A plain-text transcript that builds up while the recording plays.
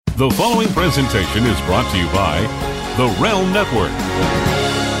The following presentation is brought to you by The Realm Network.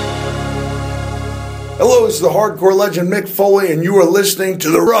 Hello, this is the hardcore legend Mick Foley, and you are listening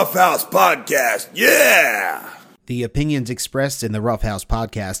to the Rough House Podcast. Yeah! The opinions expressed in the Rough House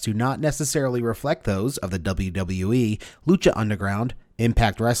Podcast do not necessarily reflect those of the WWE, Lucha Underground,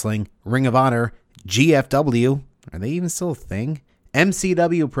 Impact Wrestling, Ring of Honor, GFW, are they even still a thing?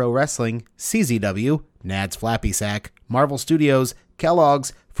 MCW Pro Wrestling, CZW, Nad's Flappy Sack, Marvel Studios,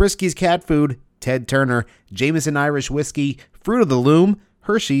 Kellogg's, Frisky's Cat Food, Ted Turner, Jameson Irish Whiskey, Fruit of the Loom,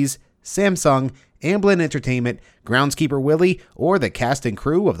 Hershey's, Samsung, Amblin Entertainment, Groundskeeper Willie, or the cast and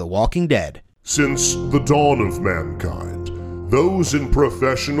crew of The Walking Dead. Since the dawn of mankind, those in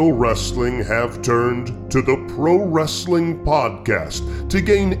professional wrestling have turned to the Pro Wrestling Podcast to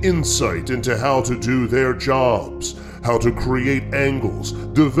gain insight into how to do their jobs, how to create angles,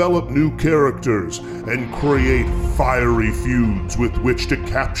 develop new characters, and create fiery feuds with which to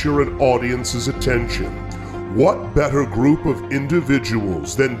capture an audience's attention. What better group of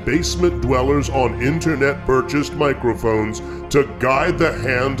individuals than basement dwellers on internet-purchased microphones to guide the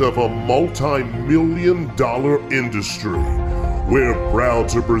hand of a multi-million-dollar industry? We're proud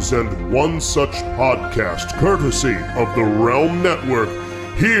to present one such podcast courtesy of the Realm Network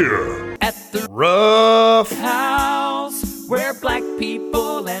here at the Rough House, where black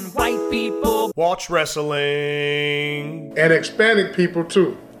people and white people watch wrestling. And Hispanic people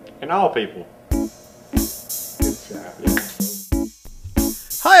too. And all people.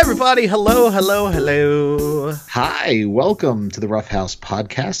 Hi, everybody. Hello. Hi, welcome to the Rough House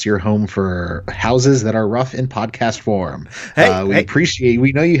Podcast, your home for houses that are rough in podcast form.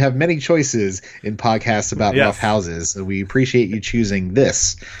 We know you have many choices in podcasts about rough houses, so we appreciate you choosing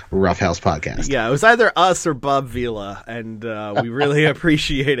this Rough House Podcast. Yeah, it was either us or Bob Vila, and we really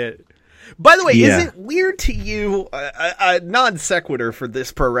appreciate it. By the way, is it weird to you, a non sequitur for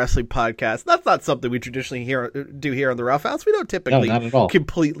this pro wrestling podcast? That's not something we traditionally do here on the Rough House. We don't typically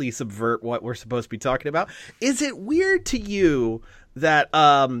completely subvert what we're supposed to be talking about. Is it weird to you that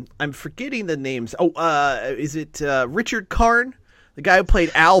I'm forgetting the names? Is it Richard Karn? The guy who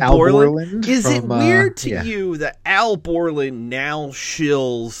played Al Borland. Is it weird to you that Al Borland now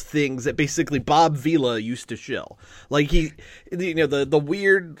shills things that basically Bob Vila used to shill? Like the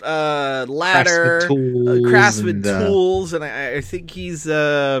weird ladder, Craftsman tools, and I think he's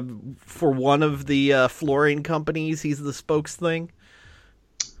for one of the flooring companies. He's the spokes thing.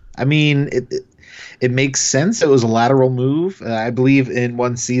 I mean, it makes sense. It was a lateral move. I believe in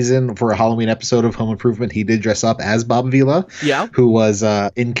one season for a Halloween episode of Home Improvement, he did dress up as Bob Vila, who was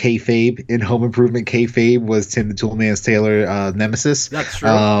in kayfabe. In Home Improvement, kayfabe was Tim the Toolman's Taylor nemesis. That's true.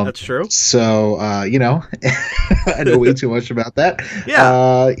 That's true. So, I know way too much about that.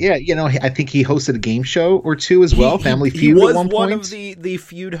 I think he hosted a game show or two as well, Family Feud at one point. He was one of the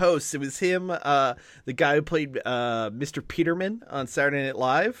feud hosts. It was him, the guy who played Mr. Peterman on Saturday Night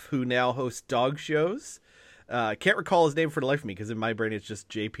Live, who now hosts dog shows. Can't recall his name for the life of me because in my brain it's just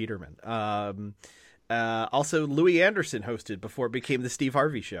Jay Peterman. Also, Louis Anderson hosted before it became the Steve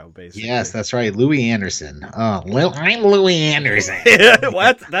Harvey Show, basically. Yes, that's right. Louis Anderson. I'm Louis Anderson.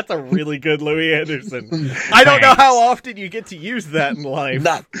 Well, that's a really good Louis Anderson. I don't know how often you get to use that in life.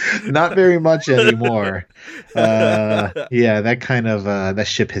 Not very much anymore. That kind of that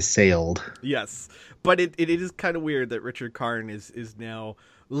ship has sailed. Yes, but it is kind of weird that Richard Karn is now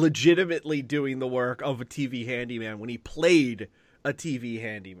legitimately doing the work of a TV handyman when he played a TV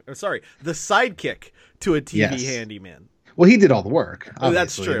handyman. The sidekick to a TV handyman. Well, he did all the work.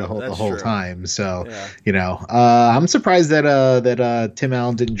 That's true. The whole time. So, I'm surprised that Tim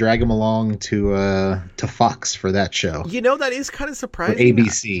Allen didn't drag him along to Fox for that show. That is kind of surprising. Or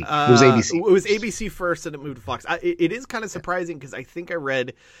ABC. It was ABC. It was ABC first, and it moved to Fox. It is kind of surprising because I think I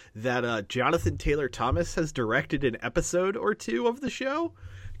read that Jonathan Taylor Thomas has directed an episode or two of the show.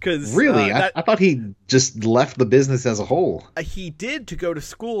 Really? I thought he just left the business as a whole. He did, to go to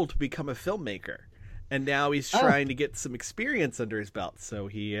school to become a filmmaker. And now he's trying to get some experience under his belt. So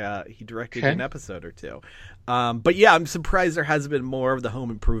he directed an episode or two. But yeah, I'm surprised there hasn't been more of the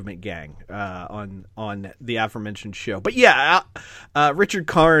Home Improvement gang on the aforementioned show. But yeah, Richard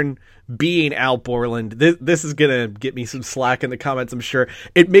Karn being Al Borland, this is going to get me some slack in the comments, I'm sure.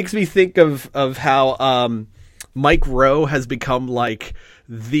 It makes me think of how Mike Rowe has become like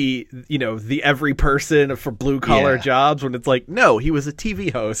the every person for blue collar jobs, when it's like, no, he was a TV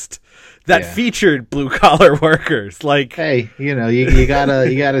host that featured blue collar workers. Like, hey, you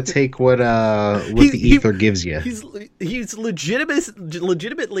gotta take what the ether gives you. He's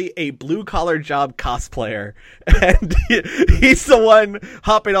legitimately a blue collar job cosplayer, and he's the one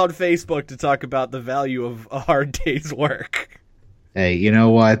hopping on Facebook to talk about the value of a hard day's work. Hey, you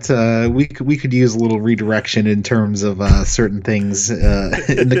know what? We could use a little redirection in terms of certain things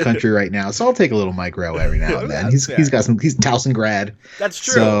in the country right now. So I'll take a little Mike Rowe every now and then. He's Towson grad. That's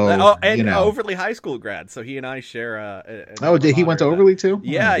true. So, and Overly High School grad. So he and I share. Did he went to Overly too?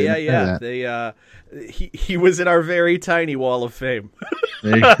 Yeah. He was in our very tiny Wall of Fame.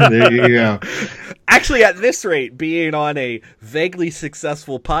 There you go. Actually, at this rate, being on a vaguely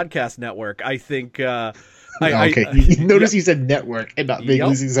successful podcast network, I think. Notice you said network and not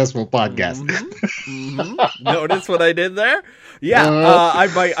vaguely successful podcast. Notice what I did there? Yeah,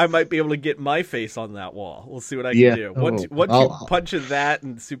 I might be able to get my face on that wall. We'll see what I can do. Once you punch in that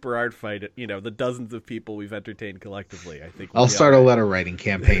and Super Art Fight, the dozens of people we've entertained collectively, I think I'll start a letter writing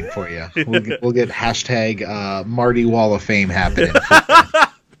campaign for you. We'll get hashtag Marty Wall of Fame happening.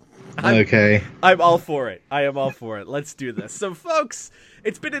 Okay. I'm all for it. I am all for it. Let's do this. So, folks,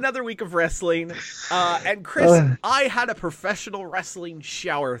 it's been another week of wrestling. And Chris, I had a professional wrestling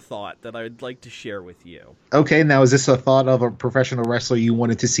shower thought that I'd like to share with you. Okay, now is this a thought of a professional wrestler you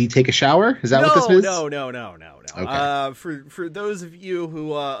wanted to see take a shower? Is that what this is? No. Okay. For those of you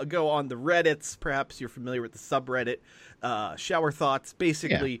who go on the Reddits, perhaps you're familiar with the subreddit, shower thoughts.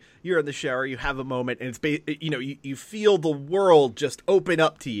 Basically, you're in the shower, you have a moment, and it's you feel the world just open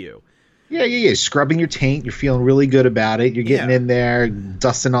up to you. Yeah. Scrubbing your taint, you're feeling really good about it. You're getting in there,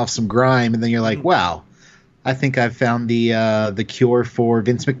 dusting off some grime, and then you're like, wow, I think I've found the cure for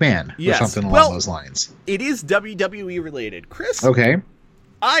Vince McMahon or something along those lines. It is WWE related, Chris. Okay.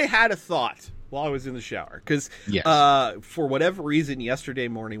 I had a thought while I was in the shower because for whatever reason yesterday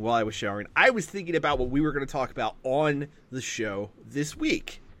morning while I was showering, I was thinking about what we were going to talk about on the show this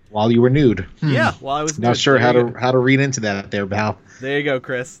week. While you were nude. Yeah, while I was nude. Not sure how to read into that there, pal. There you go,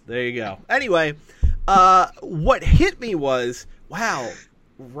 Chris. There you go. Anyway, what hit me was, wow,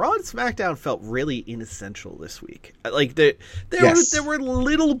 Raw and SmackDown felt really inessential this week. Like there were a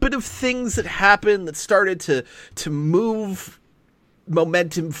little bit of things that happened that started to move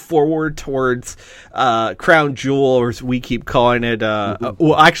momentum forward towards Crown Jewel, or as we keep calling it.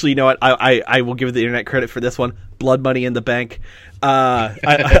 Well, actually, you know what? I will give the internet credit for this one. Blood Money in the Bank.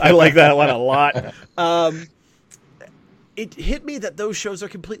 I like that one a lot. It hit me that those shows are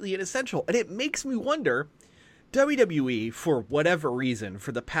completely inessential, and it makes me wonder, WWE, for whatever reason,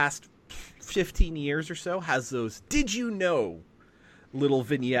 for the past 15 years or so, has those did you know little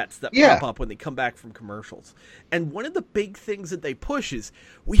vignettes that pop up when they come back from commercials. And one of the big things that they push is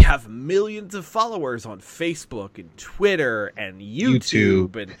we have millions of followers on Facebook and Twitter and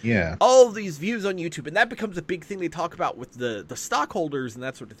YouTube and all of these views on YouTube. And that becomes a big thing they talk about with the stockholders and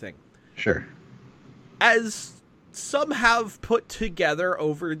that sort of thing. Sure. As some have put together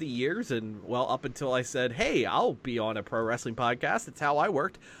over the years, and well, up until I said, hey, I'll be on a pro wrestling podcast, that's how I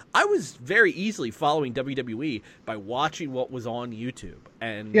worked. I was very easily following WWE by watching what was on YouTube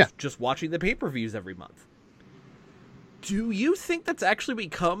and just watching the pay-per-views every month. Do you think that's actually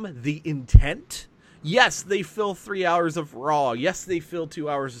become the intent? Yes, they fill 3 hours of Raw. Yes, they fill 2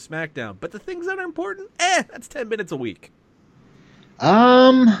 hours of SmackDown. But the things that are important, that's 10 minutes a week.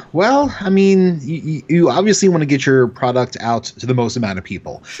 Well, I mean, you obviously want to get your product out to the most amount of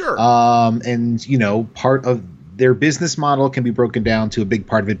people. Sure. And, part of their business model can be broken down to a big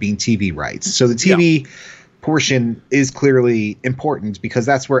part of it being TV rights. So the TV portion is clearly important because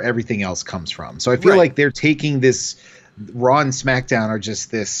that's where everything else comes from. So I feel like they're taking this Raw and SmackDown are just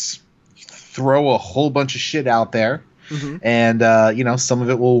this throw a whole bunch of shit out there. Mm-hmm. And some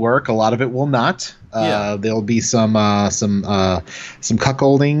of it will work, a lot of it will not. There'll be some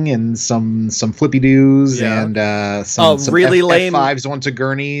cuckolding and some flippy doos and some really lame F5s onto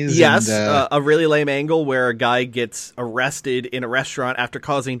gurneys. Yes, and, a really lame angle where a guy gets arrested in a restaurant after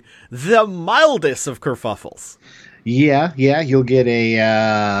causing the mildest of kerfuffles. Yeah, you'll get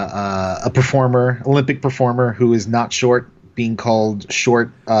a performer, Olympic performer who is not short, being called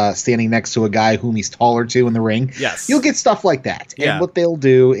short, standing next to a guy whom he's taller to in the ring. Yes. You'll get stuff like that. And what they'll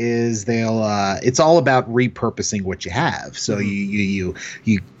do is it's all about repurposing what you have. So you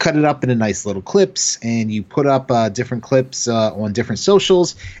cut it up into nice little clips and you put up different clips on different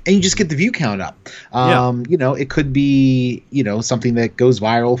socials and you just get the view count up. It could be, something that goes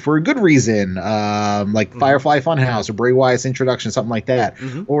viral for a good reason, like Firefly Funhouse or Bray Wyatt's introduction, something like that.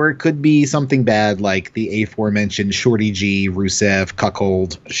 Mm-hmm. Or it could be something bad like the aforementioned Shorty G, Rusev,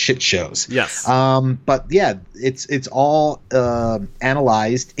 cuckold shit shows. Yes. But yeah, it's all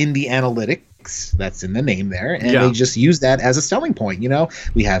analyzed in the analytics. That's in the name there, and they just use that as a selling point.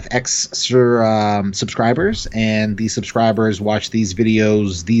 We have X subscribers, and these subscribers watch these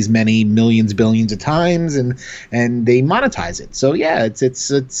videos these many millions, billions of times, and they monetize it. So yeah,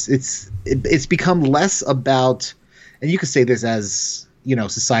 it's become less about and you could say this as,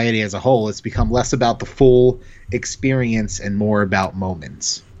 society as a whole, it's become less about the full experience and more about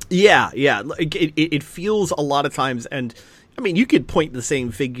moments. Yeah. It feels a lot of times, and I mean, you could point the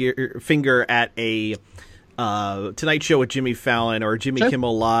same finger at a Tonight Show with Jimmy Fallon or Jimmy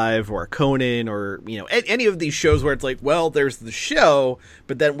Kimmel Live or Conan or, any of these shows where it's like, well, there's the show,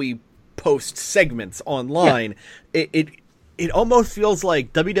 but then we post segments online. Yeah. It almost feels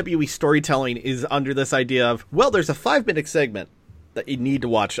like WWE storytelling is under this idea of, well, there's a 5-minute segment that you need to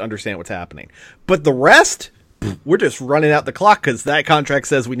watch to understand what's happening. But the rest, we're just running out the clock because that contract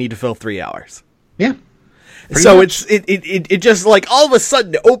says we need to fill 3 hours. Yeah. So it just like all of a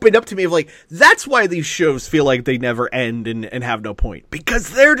sudden opened up to me of like, that's why these shows feel like they never end and have no point,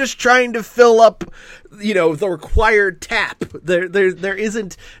 because they're just trying to fill up, the required tap. There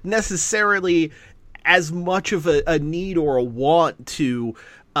isn't necessarily as much of a need or a want to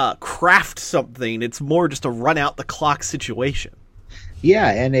craft something. It's more just a run out the clock situation.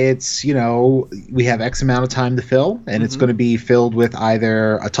 Yeah, and it's, we have X amount of time to fill, and it's going to be filled with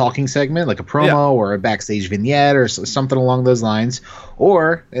either a talking segment, like a promo, or a backstage vignette, or something along those lines.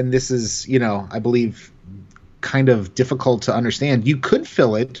 Or, and this is, I believe, kind of difficult to understand, you could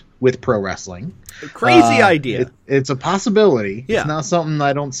fill it with pro wrestling. Crazy idea. It's a possibility. Yeah. It's not something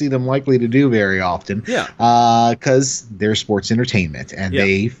I don't see them likely to do very often. Yeah. Because they're sports entertainment, and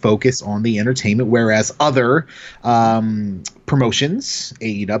they focus on the entertainment, whereas other promotions,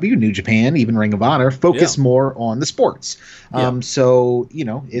 AEW, New Japan, even Ring of Honor, focus more on the sports. So,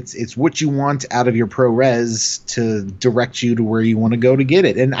 it's what you want out of your pro res to direct you to where you want to go to get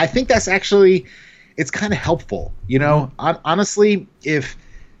it. And I think that's actually, it's kind of helpful. Honestly, if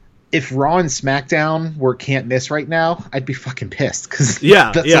Raw and SmackDown were can't miss right now, I'd be fucking pissed, because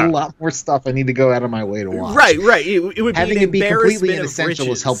that's a lot more stuff I need to go out of my way to watch. Right. It would having be it be completely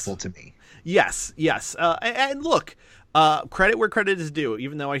inessential is helpful to me. Yes. And look, credit where credit is due.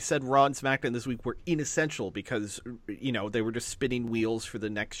 Even though I said Raw and SmackDown this week were inessential because they were just spinning wheels for the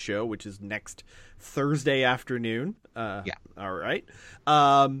next show, which is next Thursday afternoon. All right.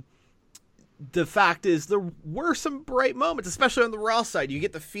 The fact is, there were some bright moments, especially on the Raw side. You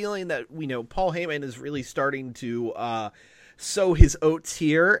get the feeling that, Paul Heyman is really starting to sow his oats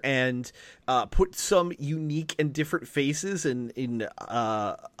here and put some unique and different faces in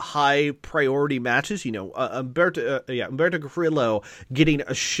high priority matches. Humberto Carrillo getting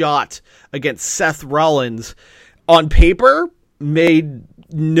a shot against Seth Rollins on paper made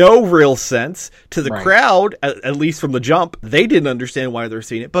no real sense to the crowd, at least from the jump. They didn't understand why they're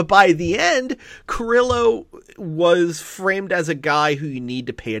seeing it. But by the end, Carrillo was framed as a guy who you need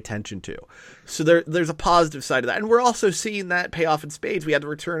to pay attention to. So there's a positive side of that. And we're also seeing that pay off in spades. We had the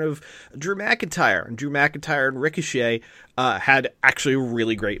return of Drew McIntyre. And Drew McIntyre and Ricochet had actually a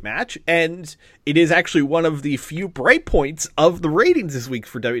really great match. And it is actually one of the few bright points of the ratings this week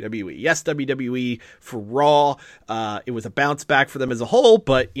for WWE. Yes, WWE for Raw, it was a bounce back for them as a whole.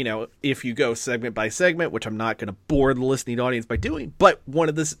 But, if you go segment by segment, which I'm not going to bore the listening audience by doing, but one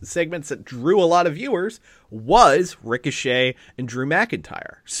of the segments that drew a lot of viewers was Ricochet and Drew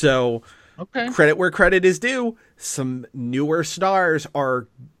McIntyre. So... okay. Credit where credit is due. Some newer stars are,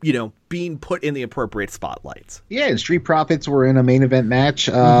 being put in the appropriate spotlights. Yeah, and Street Profits were in a main event match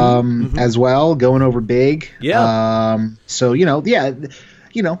as well, going over big. Yeah. So,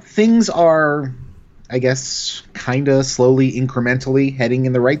 things are, I guess, kind of slowly, incrementally heading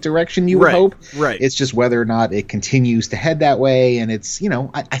in the right direction, you would hope. Right. It's just whether or not it continues to head that way. And it's,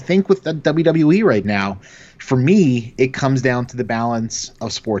 I think with the WWE right now, for me, it comes down to the balance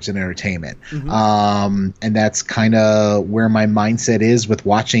of sports and entertainment. And that's kind of where my mindset is with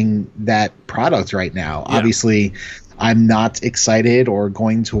watching that product right now. Yeah. Obviously, I'm not excited or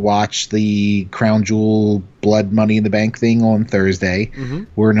going to watch the Crown Jewel Blood Money in the Bank thing on Thursday.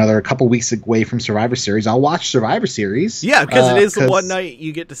 We're another couple weeks away from Survivor Series. I'll watch Survivor Series. Yeah, because it is the one night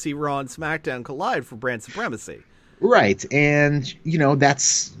you get to see Raw and SmackDown collide for brand supremacy. Right. And,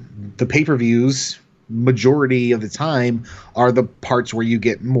 that's the pay-per-views. Majority of the time are the parts where you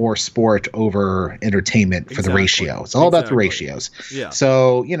get more sport over entertainment for the ratio. It's all about the ratios. Yeah.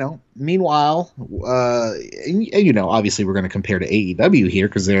 So, meanwhile, obviously we're going to compare to AEW here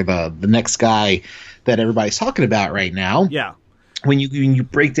because they're the next guy that everybody's talking about right now. Yeah. When you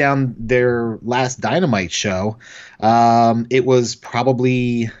break down their last Dynamite show, it was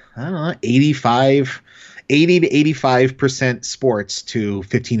probably, 85 80 to 85% sports to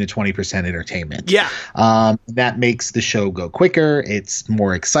 15 to 20% entertainment. Yeah. That makes the show go quicker. It's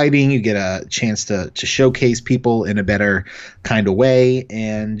more exciting. You get a chance to showcase people in a better kind of way.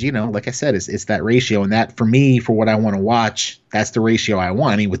 And, like I said, it's that ratio. And that, for me, for what I want to watch, that's the ratio I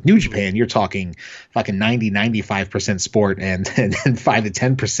want. I mean, with New Japan, you're talking fucking 95% sport and 5 to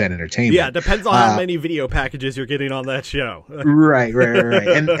 10% entertainment. Yeah, depends on how many video packages you're getting on that show. Right.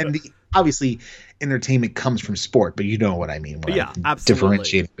 And obviously, entertainment comes from sport, but you know what I mean. Yeah, absolutely.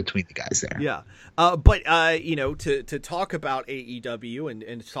 Differentiating between the guys there. Yeah. But to talk about AEW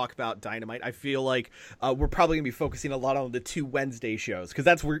and to talk about Dynamite, I feel like we're probably going to be focusing a lot on the 2 Wednesday shows, because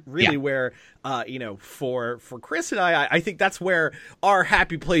that's really where, for Chris and I think that's where our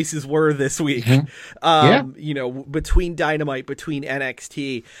happy places were this week. Between Dynamite, between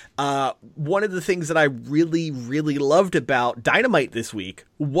NXT. One of the things that I really, really loved about Dynamite this week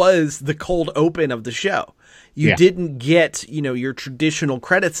was the cold open of the show. You didn't get, your traditional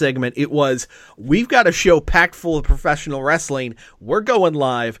credit segment. It was, we've got a show packed full of professional wrestling. We're going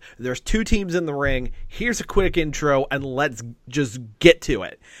live. There's 2 teams in the ring. Here's a quick intro, and let's just get to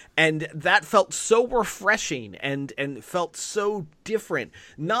it. And that felt so refreshing and felt so different.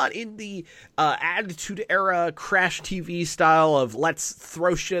 Not in the Attitude Era Crash TV style of let's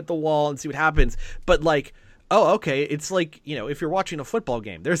throw shit at the wall and see what happens, but like, oh, okay, it's like, if you're watching a football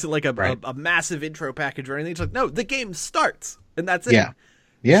game, there's like a massive intro package or anything. It's like, no, the game starts, and that's it.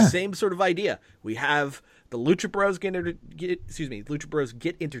 Yeah. Same sort of idea. We have the Lucha Bros Lucha Bros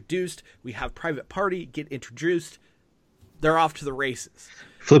get introduced. We have Private Party get introduced. They're off to the races.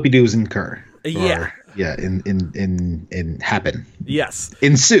 Flippy doos incur. In happen. Yes.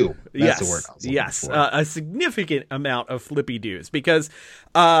 Ensue. That's the word I was looking for. A significant amount of flippy doos, because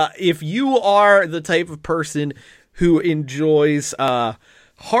if you are the type of person who enjoys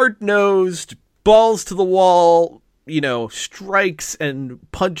hard-nosed, balls to the wall, strikes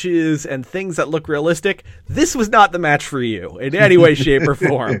and punches and things that look realistic, this was not the match for you in any way, shape, or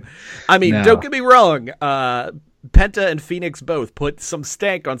form. I mean, Don't get me wrong. Penta and Phoenix both put some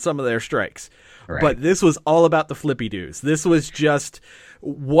stank on some of their strikes. Right. But this was all about the flippy doos. This was just,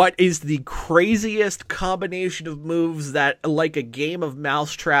 what is the craziest combination of moves that, like a game of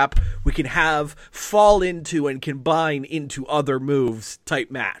mousetrap, we can have fall into and combine into other moves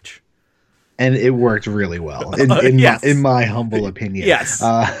type match. And it worked really well, in my humble opinion. Yes.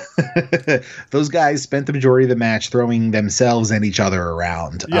 Those guys spent the majority of the match throwing themselves and each other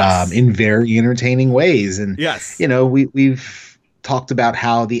around in very entertaining ways. And, we've talked about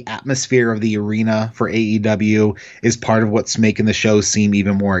how the atmosphere of the arena for AEW is part of what's making the show seem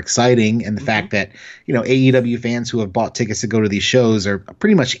even more exciting. And the fact that, AEW fans who have bought tickets to go to these shows are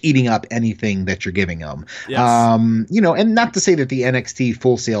pretty much eating up anything that you're giving them. Yes. And not to say that the NXT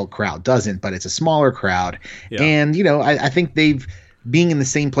Full Sail crowd doesn't, but it's a smaller crowd. Yeah. And, I think being in the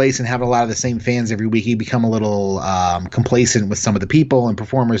same place and having a lot of the same fans every week, you become a little complacent with some of the people and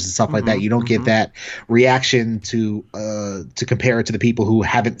performers and stuff like that. You don't get that reaction to compare it to the people who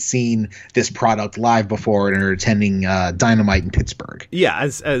haven't seen this product live before and are attending Dynamite in Pittsburgh. Yeah,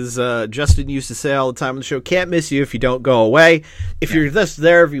 as Justin used to say all the time on the show, can't miss you if you don't go away. If you're just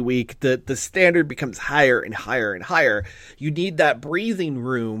there every week, the standard becomes higher and higher and higher. You need that breathing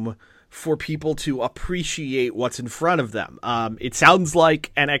room for people to appreciate what's in front of them. It sounds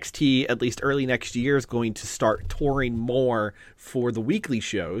like NXT, at least early next year, is going to start touring more for the weekly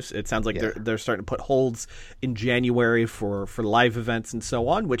shows. It sounds like they're starting to put holds in January for live events and so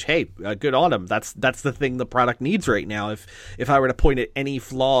on, which, hey, good on them. That's the thing the product needs right now. If I were to point at any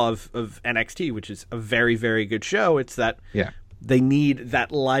flaw of NXT, which is a very, very good show, it's that they need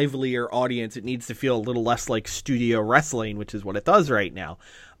that livelier audience. It needs to feel a little less like studio wrestling, which is what it does right now.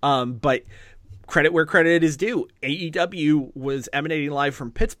 But credit where credit is due. AEW was emanating live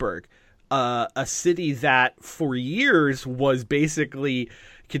from Pittsburgh, a city that for years was basically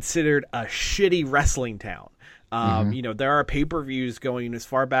considered a shitty wrestling town. There are pay-per-views going as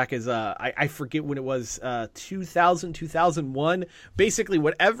far back as I forget when it was, 2000, 2001. Basically,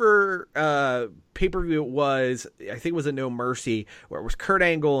 whatever pay-per-view it was, I think it was a No Mercy, where it was Kurt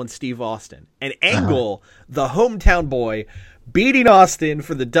Angle and Steve Austin. And Angle, the hometown boy, beating Austin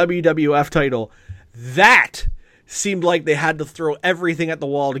for the WWF title. That seemed like they had to throw everything at the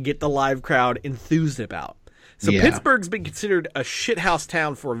wall to get the live crowd enthused about. So Pittsburgh's been considered a shithouse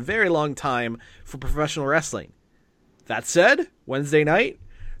town for a very long time for professional wrestling. That said, Wednesday night,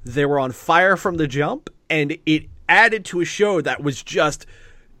 they were on fire from the jump, and it added to a show that was just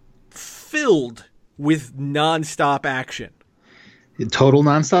filled with nonstop action. Total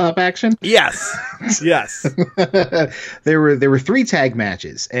nonstop action? Yes. Yes. There were 3 tag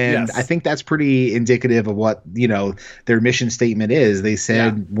matches, and I think that's pretty indicative of what, their mission statement is. They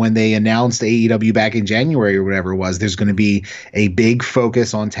said when they announced AEW back in January or whatever it was, there's going to be a big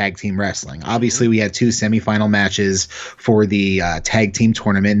focus on tag team wrestling. Obviously, we had 2 semifinal matches for the tag team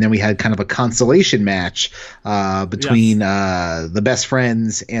tournament, and then we had kind of a consolation match between the Best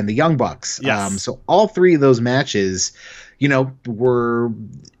Friends and the Young Bucks. So all 3 of those matches, were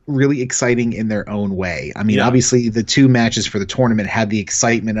really exciting in their own way. I mean, obviously the 2 matches for the tournament had the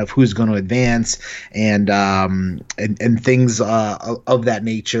excitement of who's going to advance and things of that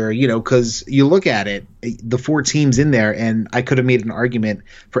nature, because you look at it, the 4 teams in there, and I could have made an argument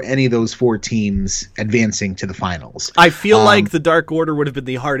for any of those 4 teams advancing to the finals. I feel like the Dark Order would have been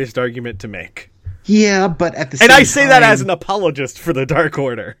the hardest argument to make. Yeah, but at the same time... And I say that as an apologist for the Dark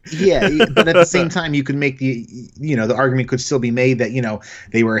Order. Yeah, but at the same time, you can make the argument could still be made that,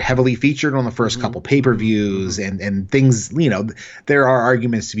 they were heavily featured on the first couple pay-per-views and things, there are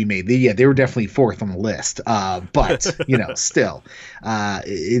arguments to be made. They were definitely 4th on the list. But, still,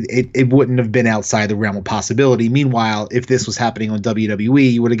 it wouldn't have been outside the realm of possibility. Meanwhile, if this was happening on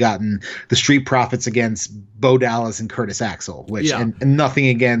WWE, you would have gotten the Street Profits against Bo Dallas and Curtis Axel, which and nothing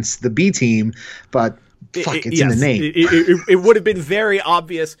against the B team, but it's in the name. It would have been very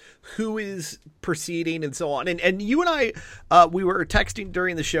obvious who is proceeding and so on. And you and I, we were texting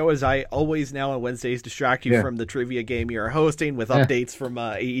during the show, as I always now on Wednesdays distract you from the trivia game you're hosting with updates from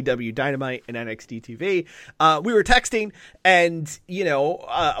AEW Dynamite and NXT TV. We were texting, and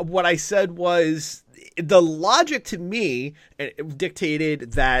what I said was the logic to me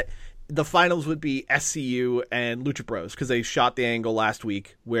dictated that the finals would be SCU and Lucha Bros, because they shot the angle last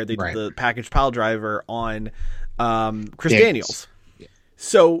week where they did the package pile driver on Chris Daniels. Yeah.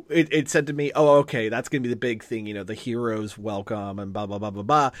 So it said to me, oh, okay, that's going to be the big thing, the heroes welcome and blah, blah, blah, blah,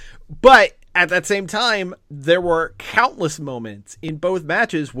 blah. But at that same time, there were countless moments in both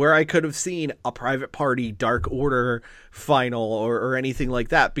matches where I could have seen a Private Party Dark Order final or anything like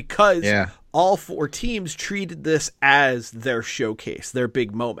that, because all 4 teams treated this as their showcase, their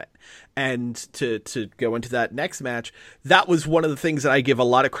big moment. And to go into that next match, that was one of the things that I give a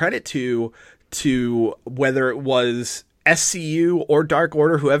lot of credit to whether it was SCU or Dark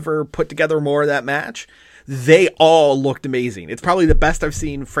Order, whoever put together more of that match. They all looked amazing. It's probably the best I've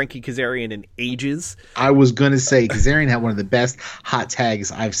seen Frankie Kazarian in ages. I was going to say Kazarian had one of the best hot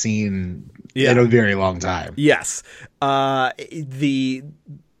tags I've seen in a very long time. Yes. The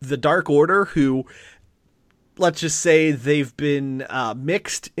Dark Order, who, let's just say they've been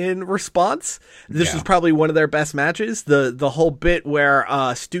mixed in response. This was probably one of their best matches. The whole bit where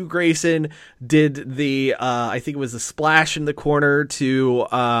Stu Grayson did the I think it was the splash in the corner to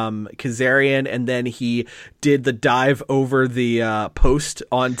Kazarian, and then he did the dive over the post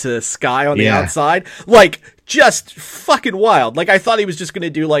onto Sky on the outside. Like, just fucking wild. Like, I thought he was just going to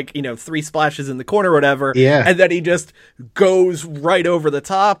do 3 splashes in the corner or whatever. Yeah. And then he just goes right over the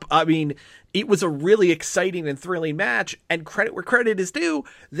top. I mean, it was a really exciting and thrilling match, and credit where credit is due.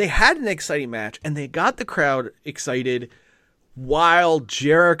 They had an exciting match, and they got the crowd excited while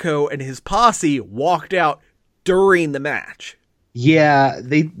Jericho and his posse walked out during the match. Yeah,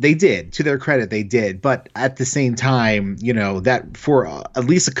 they did. To their credit, they did. But at the same time, that for at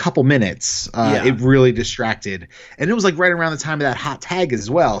least a couple minutes, it really distracted. And it was right around the time of that hot tag as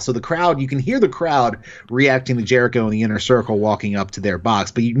well. So the crowd, you can hear the crowd reacting to Jericho in the inner circle walking up to their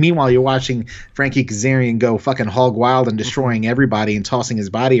box. But meanwhile, you're watching Frankie Kazarian go fucking hog wild and destroying everybody and tossing his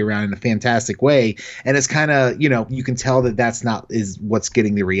body around in a fantastic way. And it's kind of, you can tell that that's not is what's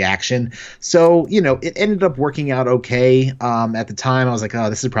getting the reaction. So, it ended up working out okay. At the time, I was like, oh,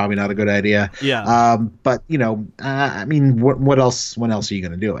 this is probably not a good idea. Yeah. But I mean, what else? When else are you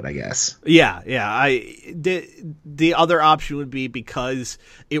going to do it? I guess. Yeah. The other option would be, because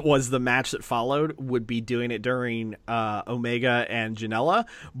it was the match that followed, would be doing it during Omega and Janela.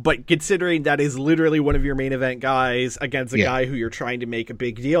 But considering that is literally one of your main event guys against a guy who you're trying to make a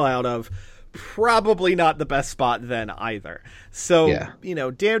big deal out of, probably not the best spot then either. So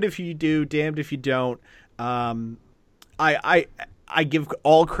damned if you do, damned if you don't. I give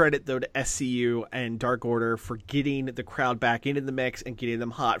all credit, though, to SCU and Dark Order for getting the crowd back into the mix and getting them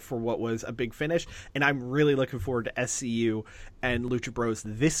hot for what was a big finish. And I'm really looking forward to SCU and Lucha Bros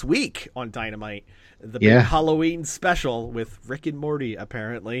this week on Dynamite. The big Halloween special with Rick and Morty,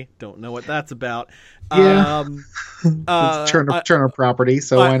 apparently. Don't know what that's about. Yeah. Turner property,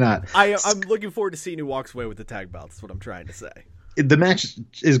 so why not? I'm looking forward to seeing who walks away with the tag belts. That's what I'm trying to say. the match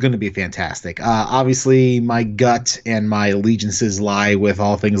is going to be fantastic. Obviously, my gut and my allegiances lie with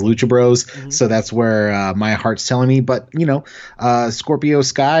all things Lucha Bros, so that's where my heart's telling me. But Scorpio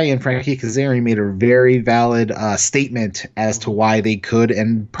Sky and Frankie Kazarian made a very valid statement as to why they could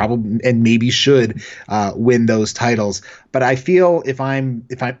and maybe should win those titles. But I feel if I'm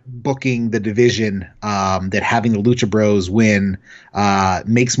booking the division, that having the Lucha Bros win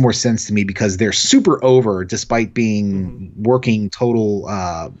makes more sense to me because they're super over despite being working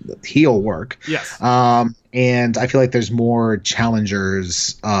total heel work. Yes. And I feel like there's more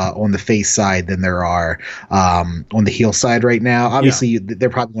challengers on the face side than there are on the heel side right now. Obviously, they're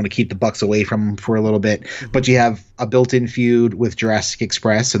probably going to keep the Bucks away from them for a little bit, but you have a built-in feud with Jurassic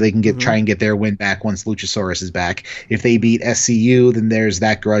Express, so they can try and get their win back once Luchasaurus is back. If they beat SCU, then there's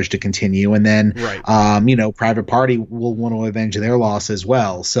that grudge to continue, and then Private Party will want to avenge their loss as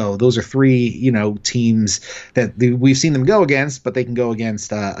well. So those are three teams that we've seen them go against, but they can go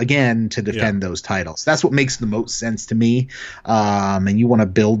against again to defend those titles. That's what makes the most sense to me. And you want to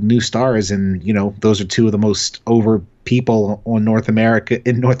build new stars, and those are two of the most over people on North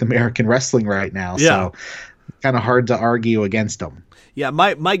American wrestling right now. So kind of hard to argue against them. Yeah,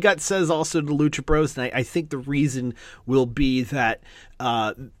 my gut says also the Lucha Bros, and I think the reason will be that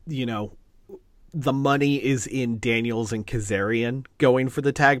the money is in Daniels and Kazarian going for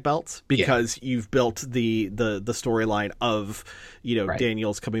the tag belts because you've built the storyline of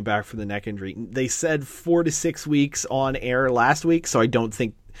Daniels coming back from the neck injury. They said 4 to 6 weeks on air last week, so I don't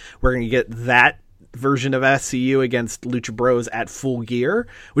think we're going to get that version of SCU against Lucha Bros at Full Gear,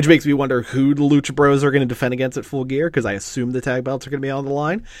 which makes me wonder who the Lucha Bros are going to defend against at Full Gear, because I assume the tag belts are going to be on the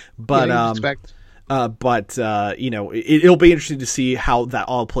line. But it'll be interesting to see how that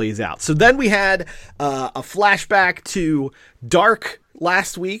all plays out. So then we had a flashback to Dark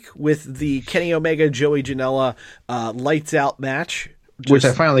last week with the Kenny Omega Joey Janela lights out match. Which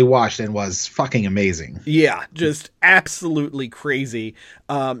I finally watched and was fucking amazing. Yeah, just absolutely crazy.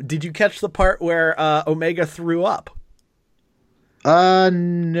 Did you catch the part where Omega threw up?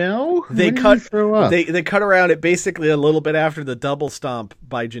 No. They cut around it basically a little bit after the double stomp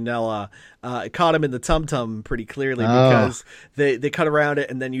by Janela. It caught him in the tum-tum pretty clearly because they cut around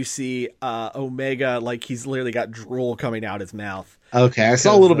it, and then you see Omega like he's literally got drool coming out his mouth. Okay, I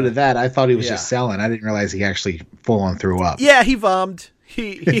saw a little bit of that. I thought he was just selling. I didn't realize he actually full-on threw up. Yeah, he vommed.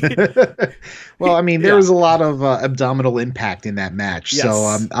 Well, I mean, there was a lot of abdominal impact in that match,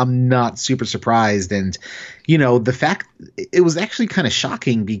 so I'm not super surprised. And the fact it was actually kind of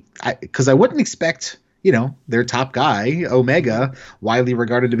shocking because I wouldn't expect their top guy, Omega, widely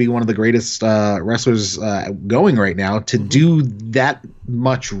regarded to be one of the greatest wrestlers going right now, to do that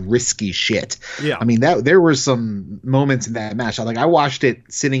much risky shit. Yeah, I mean there were some moments in that match. I watched it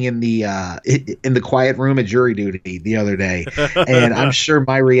sitting in the quiet room at jury duty the other day, and I'm sure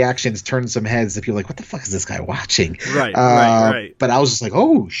my reactions turned some heads to people like, what the fuck is this guy watching? Right. But I was just like,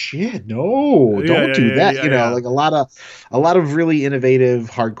 oh shit, no, don't do that. Like a lot of really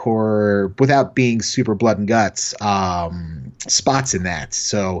innovative hardcore without being super blood and guts spots in that.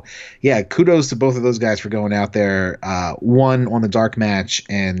 So yeah, kudos to both of those guys for going out there, one on the Dark match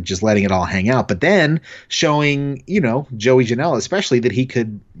and just letting it all hang out, but then showing Joey Janela especially that he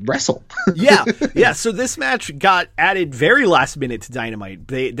could wrestle. yeah So this match got added very last minute to Dynamite.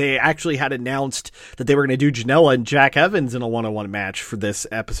 They actually had announced that they were going to do Janela and Jack Evans in a 1-on-1 match for this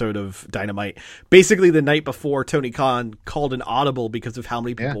episode of Dynamite, basically the night before Tony Khan called an audible because of how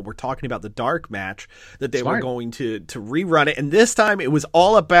many people were talking about the Dark match, that they were going to rerun it. And this time it was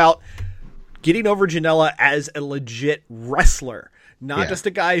all about getting over Janela as a legit wrestler. Not just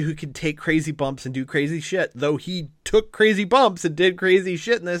a guy who can take crazy bumps and do crazy shit, though he took crazy bumps and did crazy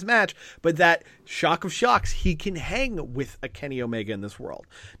shit in this match, but that shock of shocks, he can hang with a Kenny Omega in this world.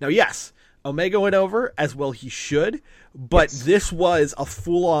 Now, yes, Omega went over, as well he should, but this was a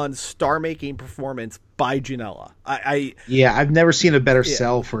full-on star-making performance by Janela. I've never seen a better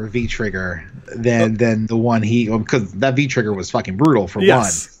sell for a V-Trigger than the one because that V-Trigger was fucking brutal for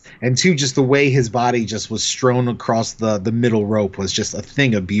one. And two, just the way his body just was strewn across the middle rope was just a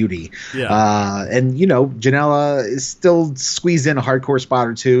thing of beauty. Yeah. And Janela is still squeezed in a hardcore spot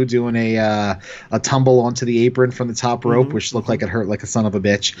or two, doing a tumble onto the apron from the top rope, which looked like it hurt like a son of a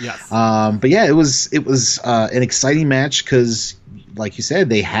bitch. Yes. But yeah, it was an exciting match because like you said,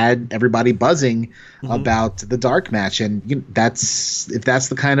 they had everybody buzzing about the dark match, and if that's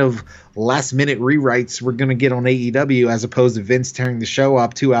the kind of last minute rewrites we're going to get on AEW, as opposed to Vince tearing the show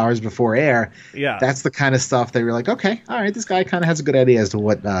up 2 hours before air. Yeah, that's the kind of stuff that you're like, okay, all right, this guy kind of has a good idea as to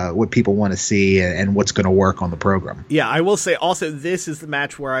what people want to see and what's going to work on the program. Yeah, I will say also, this is the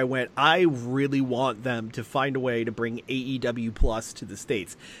match where I really want them to find a way to bring AEW Plus to the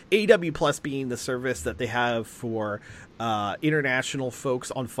States. AEW Plus being the service that they have for international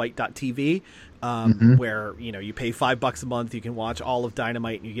folks on Fight.tv, where you pay $5 a month, you can watch all of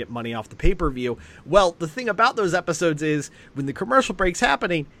Dynamite, and you get money off the pay-per-view. Well, the thing about those episodes is when the commercial break's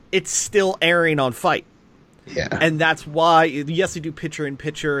happening, it's still airing on Fight. Yeah, and that's why, yes, they do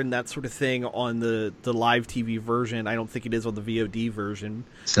picture-in-picture and that sort of thing on the live TV version. I don't think it is on the VOD version.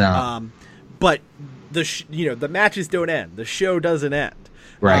 So. But the matches don't end. The show doesn't end.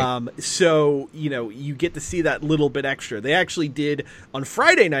 Right. So, you get to see that little bit extra. They actually did on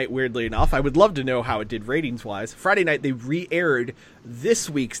Friday night, weirdly enough. I would love to know how it did ratings-wise. Friday night, they re-aired this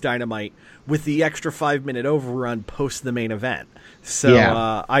week's Dynamite with the extra 5-minute overrun post the main event. So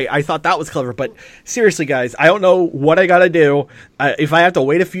I thought that was clever. But seriously, guys, I don't know what I got to do. If I have to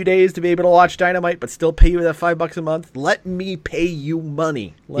wait a few days to be able to watch Dynamite but still pay you that $5 a month, let me pay you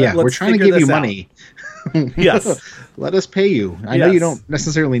money. We're trying to give you money. Yes. Let us pay you. I know you don't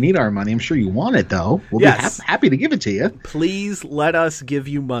necessarily need our money. I'm sure you want it, though. We'll be happy to give it to you. Please let us give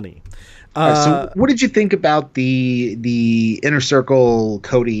you money. So what did you think about the Inner Circle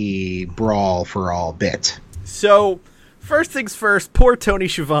Cody brawl for all bit? So, first things first, poor Tony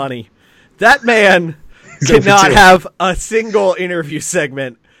Schiavone. That man cannot have a single interview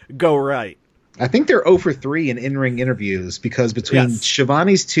segment go right. I think they're 0 for 3 in in-ring interviews, because between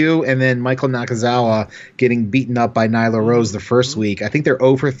Schiavone's 2 and then Michael Nakazawa getting beaten up by Nyla Rose the first week, I think they're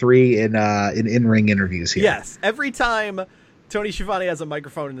 0 for 3 in in-ring interviews here. Yes, every time Tony Schiavone has a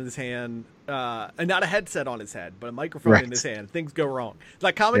microphone in his hand, and not a headset on his head, but a microphone in his hand, things go wrong.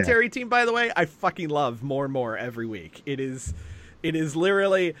 That commentary team, by the way, I fucking love more and more every week. It is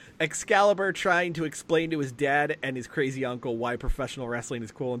literally Excalibur trying to explain to his dad and his crazy uncle why professional wrestling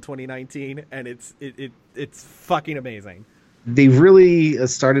is cool in 2019, and it's fucking amazing. They really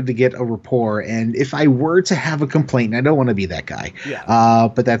started to get a rapport, and if I were to have a complaint, and I don't want to be that guy,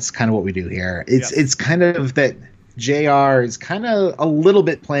 but that's kind of what we do here. It's kind of that JR is kind of a little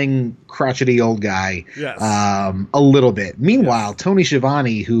bit playing crotchety old guy, a little bit. Meanwhile, Tony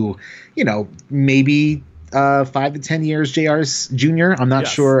Schiavone, who, maybe 5 to 10 years JR's junior. I'm not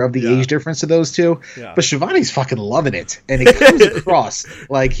sure of the age difference of those two, but Schiavone's fucking loving it, and it comes across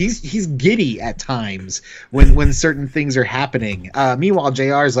like he's giddy at times when certain things are happening. Meanwhile,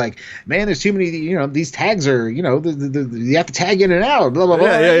 JR's like, man, there's too many. These tags are, you have to tag in and out. Blah blah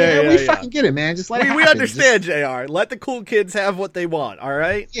blah. We fucking get it, man. Just let it happen. We understand, JR. Let the cool kids have what they want. All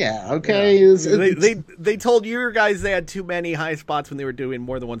right. Yeah. Okay. They told you guys they had too many high spots when they were doing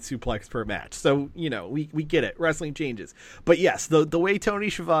more than one suplex per match. So we get it. Wrestling changes. But yes, the way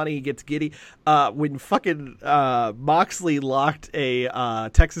Tony Schiavone gets giddy, when fucking Moxley locked a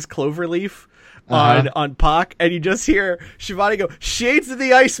Texas Cloverleaf on Pac, and you just hear Schiavone go, "Shades of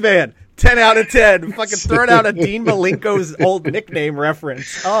the Iceman." 10 out of 10. Fucking throwing out a Dean Malenko's old nickname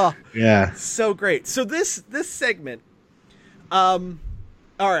reference. Oh, yeah. So great. So this segment, all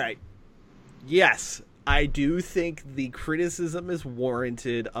right. Yes, I do think the criticism is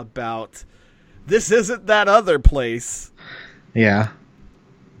warranted about this isn't that other place. Yeah.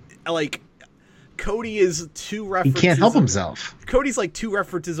 Like, Cody is 2 references. He can't help himself. Cody's like 2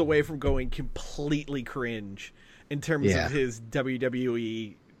 references away from going completely cringe in terms of his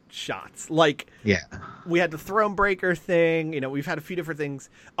WWE shots. Like, we had the throne breaker thing. We've had a few different things.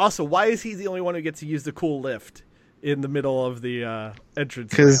 Also, why is he the only one who gets to use the cool lift in the middle of the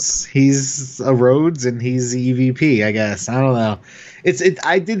entrance? Because he's a Rhodes and he's the EVP, I guess. I don't know.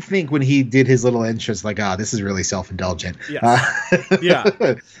 I did think when he did his little entrance, like, this is really self-indulgent. Yeah.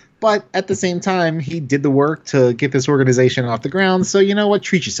 But at the same time, he did the work to get this organization off the ground. So you know what?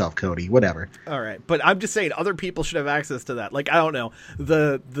 Treat yourself, Cody. Whatever. All right. But I'm just saying other people should have access to that. Like, I don't know.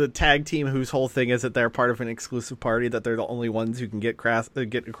 The tag team whose whole thing is that they're part of an exclusive party, that they're the only ones who can get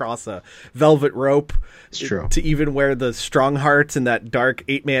across a velvet rope. It's true. To even wear the Strong Hearts and that dark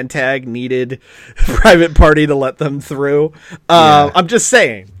 8-man tag needed private party to let them through. I'm just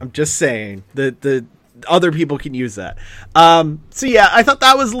saying. The other people can use that. So yeah, I thought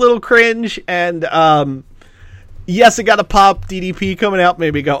that was a little cringe, and Yes, it got a pop. DDP coming out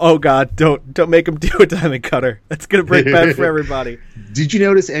made me go, oh God, don't make him do a diamond cutter. That's going to break bad for everybody. Did you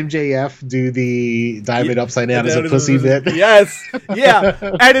notice MJF do the diamond upside down as a pussy bit? Yes. Yeah.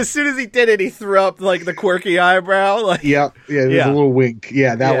 And as soon as he did it, he threw up like the quirky eyebrow. Like, yeah. It was a little wink.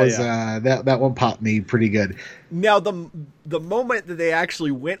 Yeah, that was that one popped me pretty good. Now the moment that they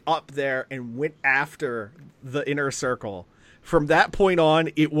actually went up there and went after the Inner Circle, from that point on,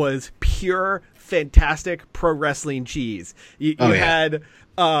 it was pure fantastic pro wrestling cheese. You had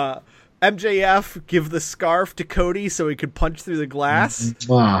MJF give the scarf to Cody so he could punch through the glass,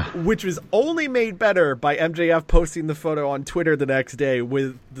 which was only made better by MJF posting the photo on Twitter the next day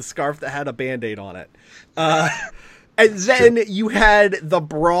with the scarf that had a Band-Aid on it. And then you had the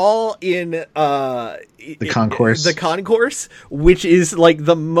brawl in the concourse. The concourse, which is like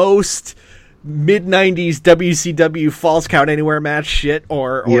the most mid-90s WCW Falls Count Anywhere match shit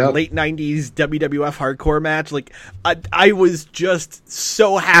or late 90s WWF hardcore match. Like, I was just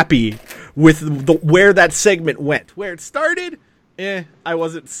so happy with where that segment went. Where it started, I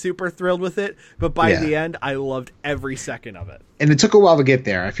wasn't super thrilled with it, but by the end, I loved every second of it. And it took a while to get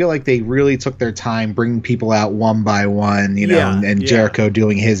there. I feel like they really took their time bringing people out one by one, and Jericho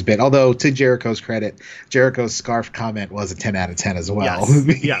doing his bit. Although, to Jericho's credit, Jericho's scarf comment was a 10 out of 10 as well.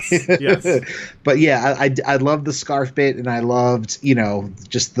 Yes. But yeah, I loved the scarf bit, and I loved,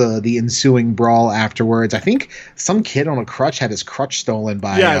 just the ensuing brawl afterwards. I think some kid on a crutch had his crutch stolen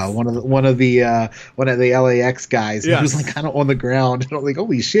by one of the LAX guys. He was like kind of on the ground. And I'm like,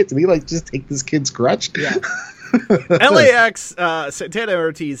 holy shit, did he like just take this kid's crutch? Yeah. LAX, Santana and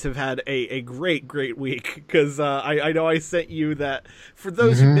Ortiz have had a great week because I know I sent you that. For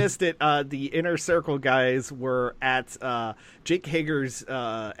those who missed it, the Inner Circle guys were at Jake Hager's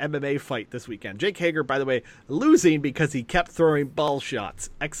MMA fight this weekend. Jake Hager, by the way, losing because he kept throwing ball shots.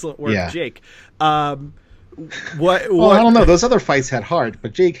 Excellent work, Jake. Well, I don't know. Those other fights had heart,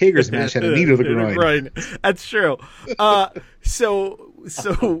 but Jake Hager's match had a knee to the groin. Right, that's true. So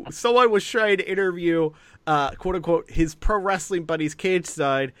someone was trying to interview, quote unquote, his pro wrestling buddy's cage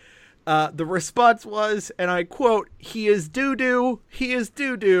side. The response was, and I quote, "He is doo-doo. He is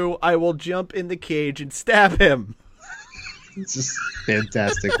doo-doo. I will jump in the cage and stab him." It's just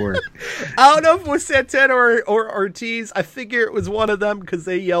fantastic work. I don't know if it was Santana or Ortiz. I figure it was one of them because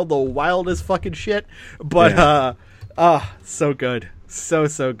they yelled the wildest fucking shit. But so good,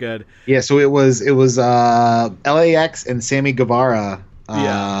 so good. Yeah, so it was LAX and Sammy Guevara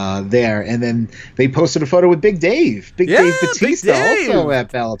there, and then they posted a photo with Big Dave Batista, also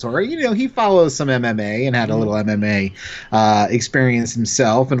at Bellator. He follows some MMA and had a little MMA experience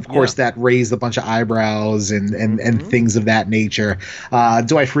himself, and of course that raised a bunch of eyebrows and things of that nature.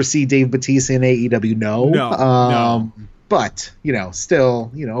 Do I foresee Dave Batista in AEW? No. But,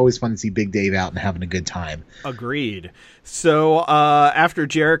 still, always fun to see Big Dave out and having a good time. Agreed. So after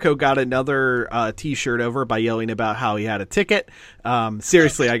Jericho got another T-shirt over by yelling about how he had a ticket,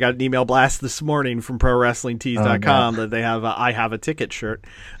 seriously, I got an email blast this morning from ProWrestlingTees.com that they have a I Have a Ticket shirt.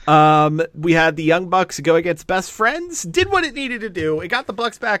 We had the Young Bucks go against Best Friends. Did what it needed to do. It got the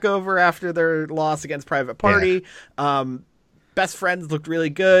Bucks back over after their loss against Private Party. Yeah. Best Friends looked really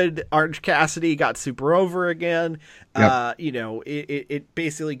good. Orange Cassidy got super over again. Yep. It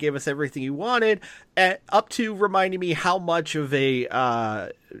basically gave us everything you wanted, up to reminding me how much of a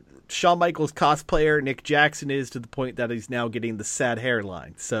Shawn Michaels cosplayer Nick Jackson is, to the point that he's now getting the sad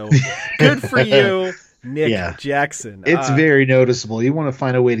hairline. So good for you, Nick Jackson. It's very noticeable. You want to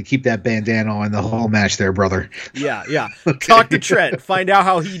find a way to keep that bandana on the whole match there, brother. Yeah. Talk to Trent. Find out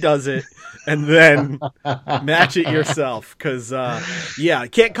how he does it. And then match it yourself, because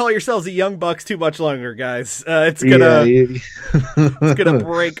can't call yourselves the Young Bucks too much longer, guys. It's gonna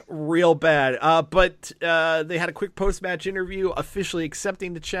break real bad. But they had a quick post-match interview, officially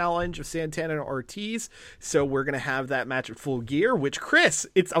accepting the challenge of Santana and Ortiz. So we're gonna have that match at Full Gear. Which, Chris,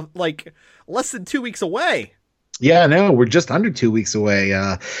 it's like less than 2 weeks away. Yeah, no, we're just under 2 weeks away.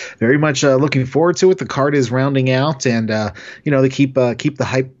 Very much looking forward to it. The card is rounding out, and they keep the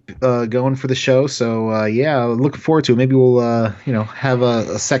hype going for the show. So looking forward to it. Maybe we'll have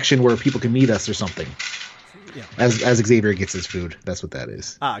a section where people can meet us or something. Yeah. As Xavier gets his food, that's what that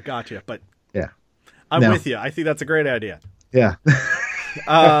is. Gotcha. But yeah, I'm with you. I think that's a great idea. Yeah.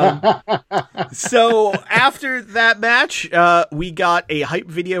 So after that match, we got a hype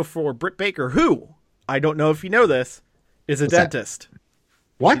video for Britt Baker, who, I don't know if you know this, is a dentist.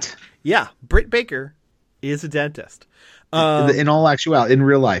 What? Yeah, Britt Baker is a dentist. In all actuality, in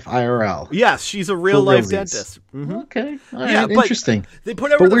real life, IRL. Yes, she's a real life dentist. Mm-hmm. Okay, all right, interesting. They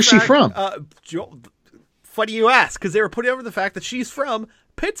put over. But where's she from? funny you ask, because they were putting over the fact that she's from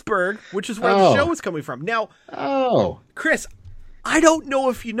Pittsburgh, which is where the show was coming from. Now, Chris, I don't know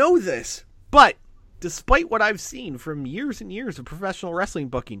if you know this, but despite what I've seen from years and years of professional wrestling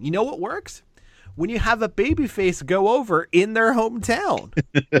booking, you know what works? When you have a babyface go over in their hometown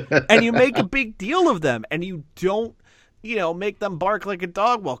and you make a big deal of them and you don't, make them bark like a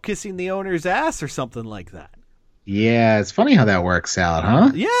dog while kissing the owner's ass or something like that. Yeah, it's funny how that works out,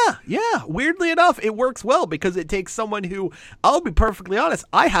 huh? Yeah. Weirdly enough, it works well because it takes someone who, I'll be perfectly honest,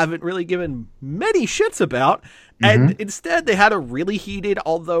 I haven't really given many shits about. And instead, they had a really heated,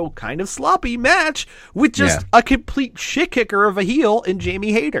 although kind of sloppy match with just a complete shit kicker of a heel in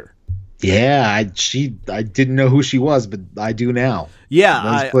Jamie Hayter. Yeah, I didn't know who she was, but I do now. Yeah.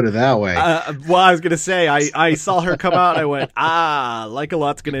 Let's put it that way. Well, I was going to say, I saw her come out and I went,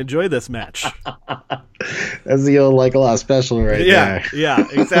 Like-A-Lot's going to enjoy this match. That's the old Like-A-Lot special right there. Yeah,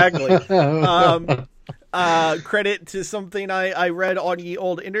 exactly. Credit to something I read on the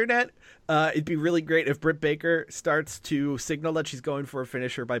old internet. It'd be really great if Britt Baker starts to signal that she's going for a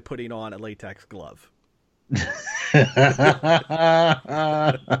finisher by putting on a latex glove. In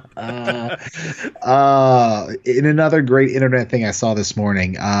another great internet thing I saw this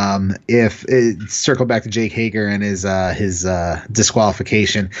morning, circle back to Jake Hager and his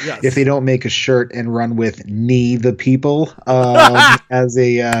disqualification. Yes. If they don't make a shirt and run with "Knee the People" as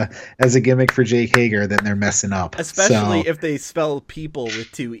a gimmick for Jake Hager, then they're messing up. Especially if they spell people with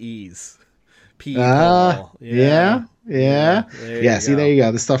 2 E's. People. Yeah. There you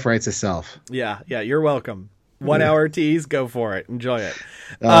go. The stuff writes itself. Yeah. You're welcome. 1 hour tease, go for it. Enjoy it.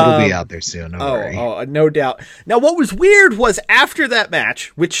 It'll be out there soon. Don't worry. No doubt. Now, what was weird was after that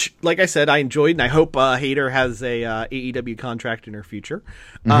match, which, like I said, I enjoyed, and I hope Hayter has a AEW contract in her future.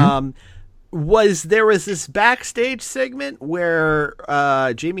 Was this backstage segment where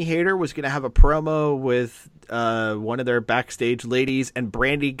Jamie Hayter was going to have a promo with one of their backstage ladies, and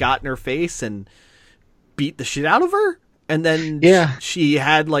Brandy got in her face and beat the shit out of her, and then she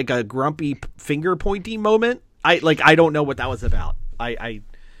had like a grumpy finger pointing moment. I don't know what that was about. I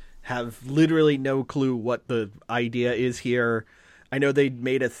have literally no clue what the idea is here. I know they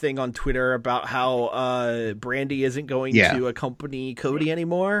made a thing on Twitter about how Brandy isn't going to accompany Cody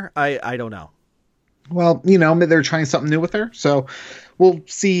anymore. I don't know. Well, they're trying something new with her, so we'll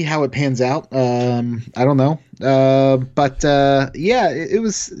see how it pans out. I don't know. It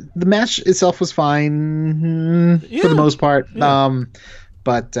was, the match itself was fine for the most part. Yeah.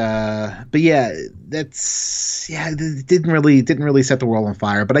 It didn't really set the world on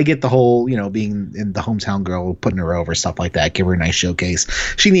fire. But I get the whole, being in the hometown girl, putting her over, stuff like that, give her a nice showcase.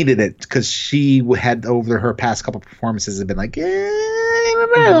 She needed it because she had, over her past couple performances, have been like, I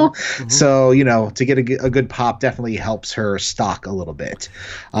don't know. Mm-hmm. So, to get a good pop definitely helps her stock a little bit.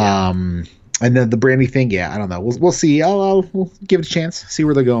 And then the Brandy thing, I don't know. We'll see. We'll give it a chance, see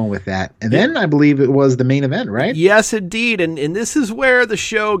where they're going with that. And then I believe it was the main event, right? Yes, indeed. And this is where the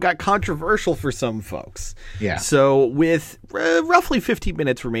show got controversial for some folks. Yeah. So with roughly 15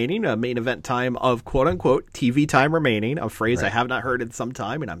 minutes remaining, a main event time of quote-unquote TV time remaining, a phrase I have not heard in some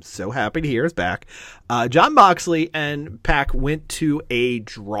time, and I'm so happy to hear is back, Jon Moxley and Pac went to a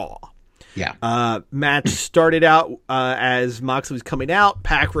draw. Yeah. Match started out as Moxley was coming out.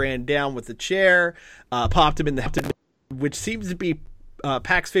 Pac ran down with the chair, popped him in the head, which seems to be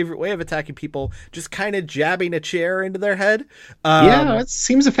Pac's favorite way of attacking people, just kind of jabbing a chair into their head. It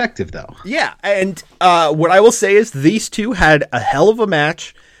seems effective, though. Yeah, and what I will say is these two had a hell of a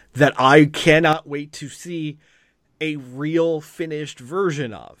match that I cannot wait to see a real finished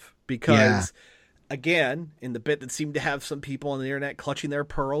version of, because... Again, in the bit that seemed to have some people on the internet clutching their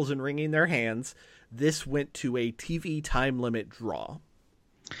pearls and wringing their hands, this went to a TV time limit draw.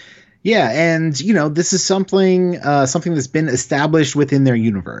 Yeah, and this is something that's been established within their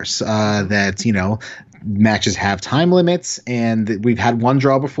universe. That matches have time limits, and we've had one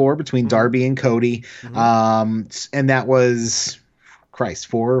draw before between Darby and Cody, and that was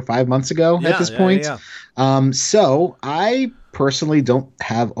 4 or 5 months ago at this point. So I personally don't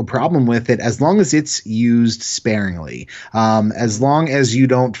have a problem with it as long as it's used sparingly. As long as you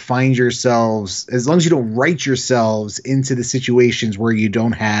don't write yourselves into the situations where you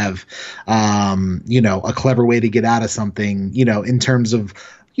don't have, a clever way to get out of something, in terms of,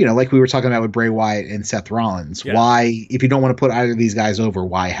 like we were talking about with Bray Wyatt and Seth Rollins. Yeah. Why, if you don't want to put either of these guys over,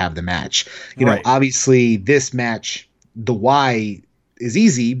 why have the match? Obviously this match, the why is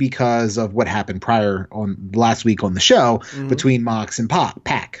easy because of what happened prior on last week on the show between Mox and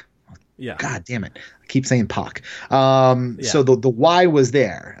Pac. Yeah. God damn it. I keep saying Pac. So the why was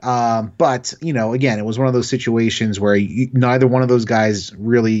there. But, again, it was one of those situations where neither one of those guys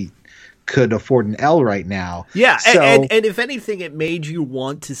really could afford an L right now. Yeah, so, and if anything, it made you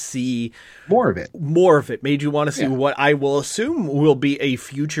want to see more of it. Made you want to see what I will assume will be a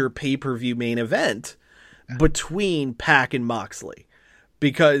future pay-per-view main event between Pac and Moxley.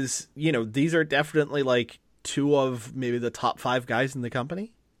 Because, these are definitely like two of maybe the top 5 guys in the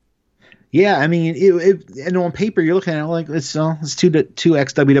company. Yeah, I mean, and on paper you're looking at it like it's two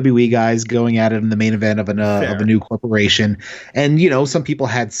ex-WWE guys going at it in the main event of a new corporation, and some people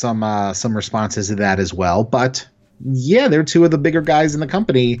had some responses to that as well. But yeah, they're two of the bigger guys in the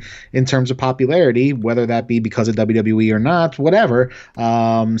company in terms of popularity, whether that be because of WWE or not, whatever.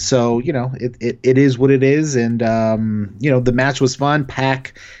 So it is what it is, and the match was fun.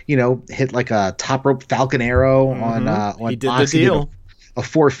 Pac, hit like a top rope Falcon Arrow on he did Mox. the deal. A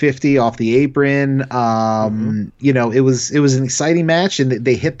 450 off the apron. It was an exciting match, and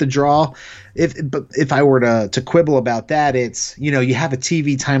they hit the draw. If I were to quibble about that, it's you have a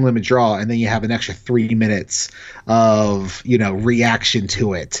TV time limit draw, and then you have an extra 3 minutes of reaction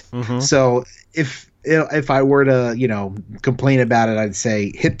to it. So if I were to complain about it, I'd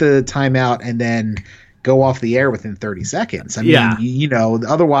say hit the timeout and then go off the air within 30 seconds. I mean,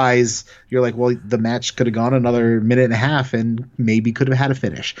 otherwise you're like, well, the match could have gone another minute and a half and maybe could have had a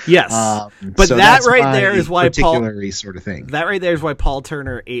finish. Yes. But so that right there is why sort of thing. That right there is why Paul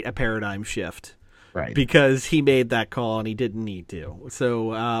Turner ate a paradigm shift. Right. Because he made that call and he didn't need to.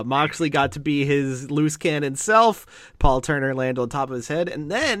 So Moxley got to be his loose cannon self. Paul Turner landed on top of his head. And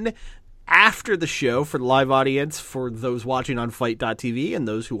then after the show, for the live audience, for those watching on Fight.tv and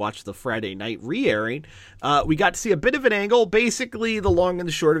those who watch the Friday night re-airing, we got to see a bit of an angle. Basically, the long and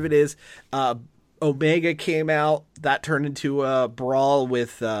the short of it is Omega came out. That turned into a brawl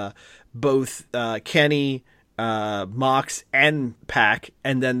with both Kenny, Mox, and Pac,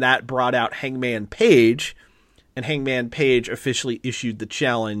 and then that brought out Hangman Page. And Hangman Page officially issued the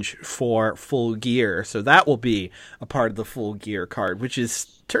challenge for Full Gear. So that will be a part of the Full Gear card, which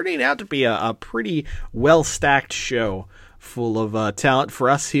is turning out to be a pretty well-stacked show full of talent for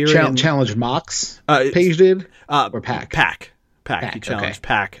us here. Challenge Mox? Page did? Or Pac? Pac. He challenged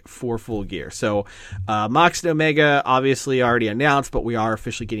Pac for Full Gear. So Mox and Omega obviously already announced, but we are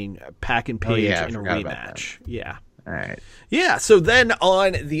officially getting Pac and Page in a rematch. Yeah. All right. Yeah, so then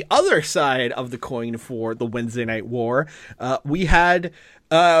on the other side of the coin for the Wednesday Night War, we had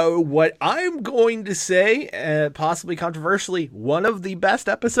what I'm going to say, possibly controversially, one of the best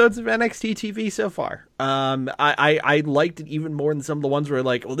episodes of NXT TV so far. I liked it even more than some of the ones where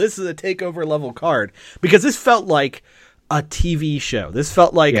like, well, this is a takeover level card, because this felt like a TV show. This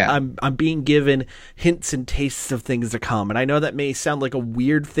felt like I'm being given hints and tastes of things to come. And I know that may sound like a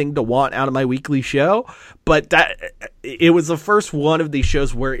weird thing to want out of my weekly show, but that it was the first one of these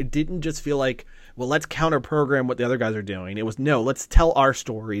shows where it didn't just feel like, well, let's counter program what the other guys are doing. It was, no, let's tell our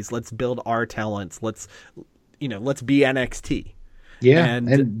stories. Let's build our talents. Let's be NXT. Yeah,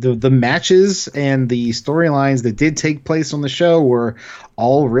 and the matches and the storylines that did take place on the show were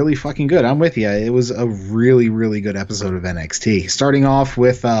all really fucking good. I'm with you. It was a really, really good episode of NXT. Starting off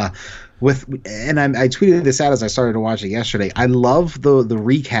with and I tweeted this out as I started to watch it yesterday. I love the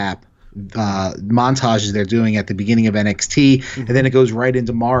recap montages they're doing at the beginning of NXT, and then it goes right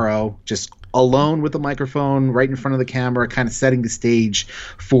into Morrow, just alone with the microphone right in front of the camera, kind of setting the stage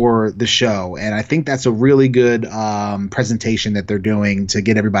for the show. And I think that's a really good presentation that they're doing to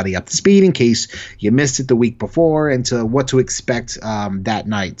get everybody up to speed in case you missed it the week before, and to what to expect that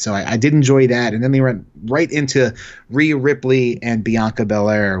night. So I did enjoy that. And then they went right into Rhea Ripley and Bianca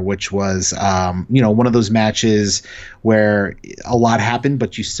Belair, which was one of those matches where a lot happened,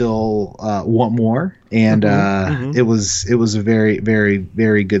 but you still want more. And it was a very, very,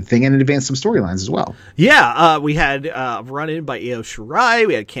 very good thing, and it advanced some storylines as well. Yeah, we had a run-in by Io Shirai.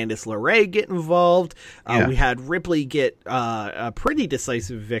 We had Candice LeRae get involved. We had Ripley get a pretty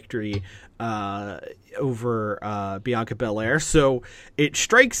decisive victory over Bianca Belair. So it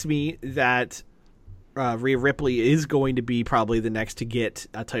strikes me that Rhea Ripley is going to be probably the next to get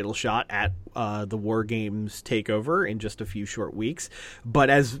a title shot at the War Games takeover in just a few short weeks.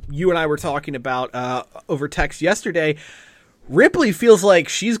 But as you and I were talking about over text yesterday, Ripley feels like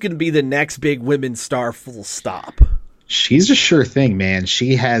she's going to be the next big women's star, full stop. She's a sure thing, man.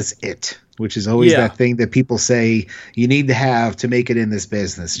 She has it, which is always that thing that people say you need to have to make it in this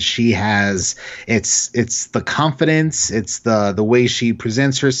business. She has it's the confidence, it's the way she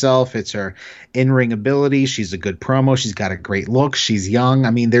presents herself, it's her in-ring ability. She's a good promo. She's got a great look. She's young.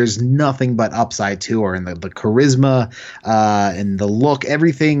 I mean, there's nothing but upside to her, and the charisma and the look.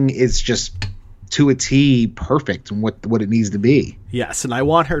 Everything is just to a T perfect and what it needs to be. Yes, and I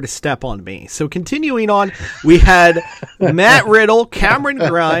want her to step on me. So continuing on, we had Matt Riddle, Cameron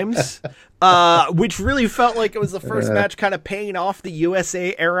Grimes, which really felt like it was the first match kind of paying off the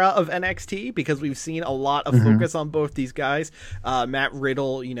USA era of NXT, because we've seen a lot of focus on both these guys. Matt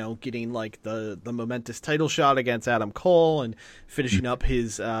Riddle, getting like the momentous title shot against Adam Cole and finishing up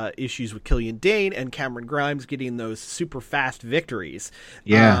his issues with Killian Dane, and Cameron Grimes getting those super fast victories.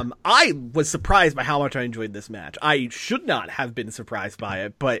 Yeah. I was surprised by how much I enjoyed this match. I should not have been surprised by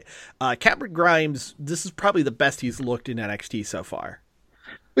it, but Cameron Grimes, this is probably the best he's looked in NXT so far.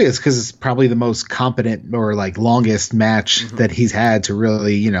 It's because it's probably the most competent or like longest match that he's had to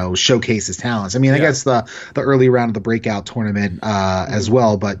really, showcase his talents. I mean, I guess the early round of the breakout tournament as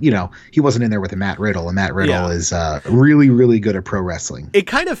well, but he wasn't in there with a Matt Riddle, and Matt Riddle is really, really good at pro wrestling. It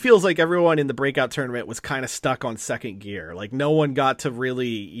kind of feels like everyone in the breakout tournament was kind of stuck on second gear. Like no one got to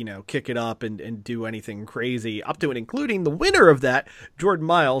really, kick it up and do anything crazy up to and including the winner of that, Jordan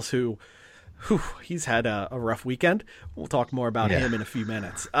Miles, who he's had a rough weekend. We'll talk more about him in a few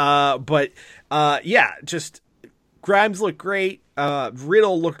minutes. Just Grimes looked great.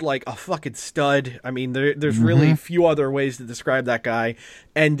 Riddle looked like a fucking stud. I mean, there's really few other ways to describe that guy.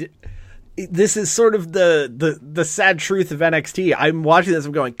 And this is sort of the sad truth of NXT. I'm watching this,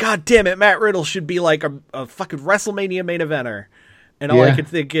 I'm going, God damn it, Matt Riddle should be like a fucking WrestleMania main eventer. And all I can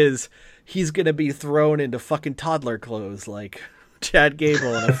think is he's going to be thrown into fucking toddler clothes like Chad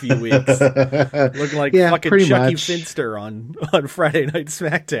Gable in a few weeks, looking like fucking Chucky Finster on Friday Night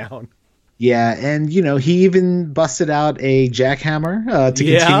SmackDown. Yeah, and he even busted out a jackhammer to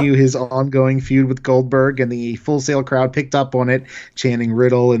continue his ongoing feud with Goldberg, and the Full Sail crowd picked up on it, chanting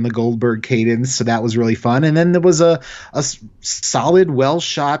Riddle in the Goldberg cadence. So that was really fun. And then there was a solid, well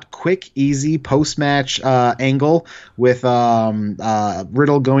shot, quick, easy post match angle with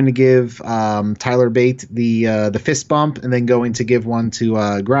Riddle going to give Tyler Bate the fist bump, and then going to give one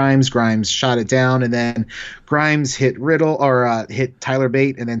to Grimes. Grimes shot it down, and then Grimes hit Riddle or hit Tyler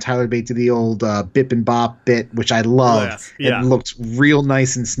Bate, and then Tyler Bate did the old bip and bop bit, which I loved. It looked real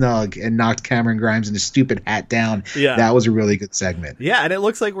nice and snug, and knocked Cameron Grimes and his stupid hat down. That was a really good segment. Yeah, and it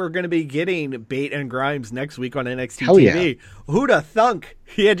looks like we're going to be getting Bate and Grimes next week on NXT TV. Who'da thunk?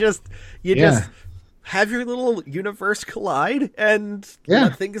 You just have your little universe collide and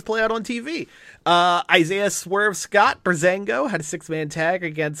let things play out on TV. Isaiah Swerve Scott Breezango had a 6-man tag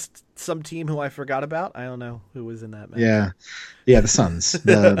against some team who I forgot about. I don't know who was in that match. Yeah, the Suns,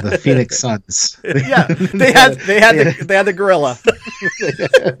 the Phoenix Suns. Yeah, they had the gorilla.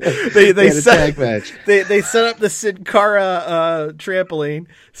 they set tag match. They set up the Sin Cara trampoline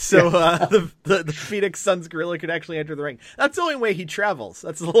so the Phoenix Suns gorilla could actually enter the ring. That's the only way he travels.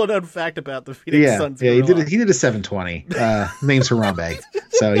 That's a little known fact about the Phoenix Suns gorilla. Yeah, he did a 720. Name's Harambe,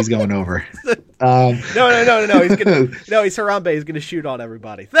 so he's going over. No. He's Harambe. He's gonna shoot on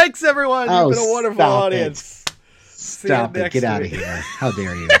everybody. Thanks, everyone. You've been a wonderful audience. Stop it. Get out of here. How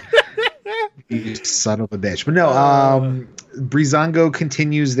dare you? You son of a bitch. But no, Breezango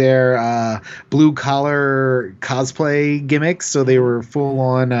continues their blue collar cosplay gimmicks. So they were full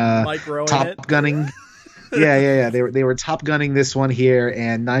on top gunning. Yeah. They were top gunning this one here,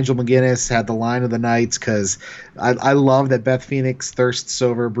 and Nigel McGuinness had the line of the night because I love that Beth Phoenix thirsts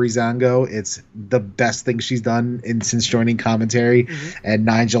over Breezango. It's the best thing she's done since joining commentary. And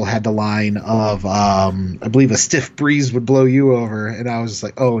Nigel had the line of I believe a stiff breeze would blow you over, and I was just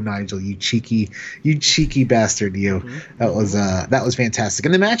like, oh, Nigel, you cheeky bastard, you. That was fantastic.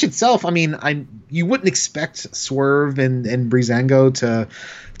 And the match itself, I mean, you wouldn't expect Swerve and Breezango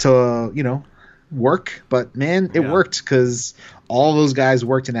to work, but man, it worked because all those guys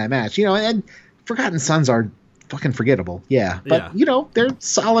worked in that match. And Forgotten Sons are fucking forgettable. But they're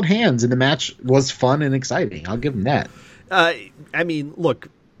solid hands, and the match was fun and exciting. I'll give them that. I mean, look,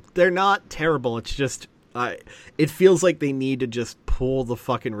 they're not terrible. It's just it feels like they need to just pull the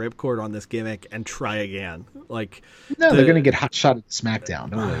fucking ripcord on this gimmick and try again. Like, they're gonna get hot shot at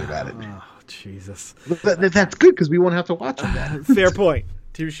SmackDown. Don't worry about it. Oh, Jesus. That's good because we won't have to watch them then. Fair point.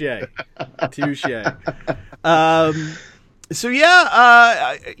 Touche. So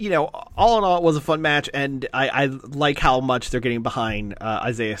all in all, it was a fun match, and I like how much they're getting behind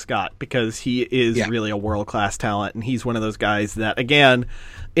Isaiah Scott, because he is really a world-class talent, and he's one of those guys that, again,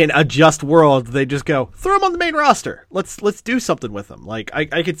 in a just world, they just go, throw him on the main roster. Let's do something with him. Like,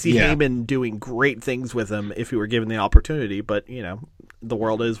 I could see Heyman doing great things with him if he were given the opportunity, but, the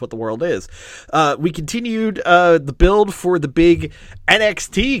world is what the world is. We continued the build for the big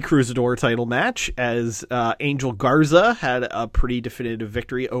NXT Cruisador title match as Angel Garza had a pretty definitive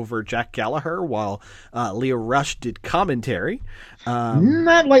victory over Jack Gallagher while Leo Rush did commentary.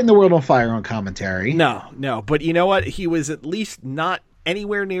 Not lighting the world on fire on commentary. No. But you know what? He was at least not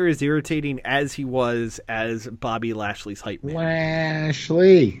anywhere near as irritating as he was as Bobby Lashley's hype man.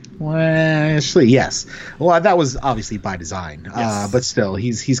 Lashley, yes. Well, that was obviously by design. Yes. But still,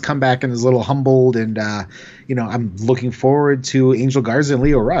 he's come back and is a little humbled, and I'm looking forward to Angel Garza and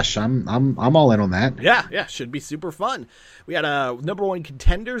Leo Rush. I'm all in on that. Yeah, should be super fun. We had a number one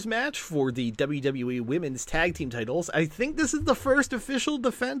contenders match for the WWE Women's Tag Team titles. I think this is the first official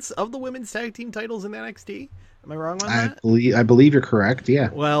defense of the Women's Tag Team titles in NXT. Am I wrong on that? I believe you're correct, yeah.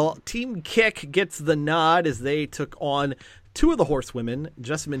 Well, Team Kick gets the nod as they took on two of the horsewomen,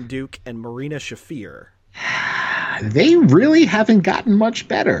 Jessamine Duke and Marina Shafir. They really haven't gotten much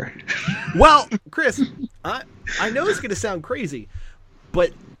better. Well, Chris, I know it's going to sound crazy,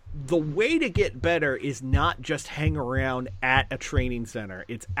 but the way to get better is not just hang around at a training center.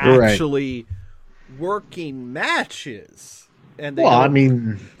 It's actually working matches. And they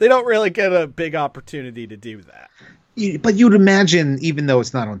don't really get a big opportunity to do that. But you'd imagine, even though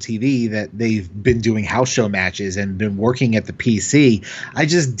it's not on TV, that they've been doing house show matches and been working at the PC. I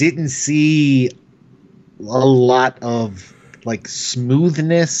just didn't see a lot of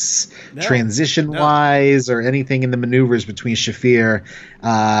smoothness, transition wise, or anything in the maneuvers between Shafir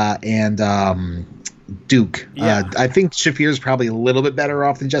and Duke. Yeah. I think Shafir's probably a little bit better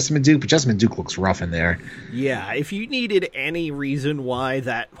off than Jessamine Duke, but Jessamine Duke looks rough in there. Yeah, if you needed any reason why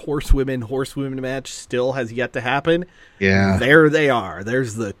that horsewomen match still has yet to happen, there they are.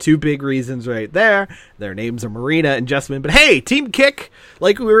 There's the two big reasons right there. Their names are Marina and Jessamine. But hey, Team Kick,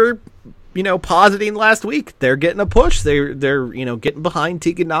 like we were positing last week, they're getting a push. They're getting behind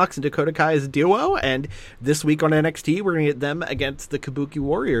Tegan Nox and Dakota Kai as a duo, and this week on NXT we're gonna get them against the Kabuki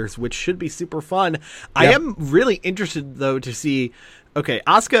Warriors, which should be super fun. Yep. I am really interested though to see. Okay,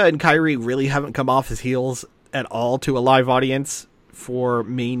 Asuka and Kairi really haven't come off his heels at all to a live audience for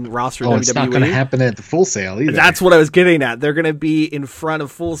main roster WWE. It's not going to happen at the Full Sail either. That's what I was getting at. They're going to be in front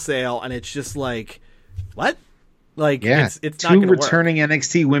of Full Sail, and it's just like, what? It's not going to work. Two returning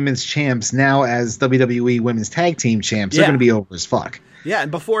NXT women's champs now as WWE women's tag team champs. They're going to be over as fuck. Yeah,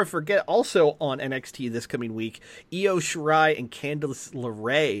 and before I forget, also on NXT this coming week, Io Shirai and Candice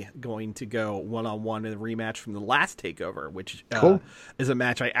LeRae going to go one-on-one in a rematch from the last TakeOver, which is a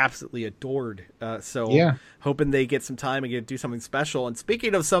match I absolutely adored. Hoping they get some time and do something special. And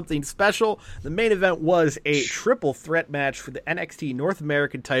speaking of something special, the main event was a triple threat match for the NXT North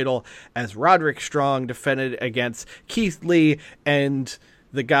American title as Roderick Strong defended against Keith Lee and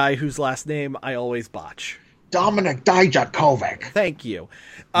the guy whose last name I always botch. Dominic Dijakovic. Thank you.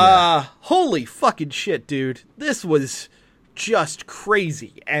 Holy fucking shit, dude. This was just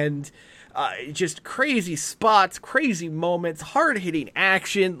crazy. And just crazy spots, crazy moments, hard-hitting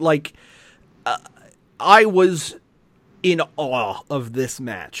action. I was in awe of this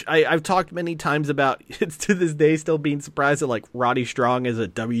match. I've talked many times about, it's to this day still being surprised that Roddy Strong is a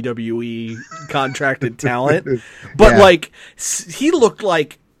WWE contracted talent. But he looked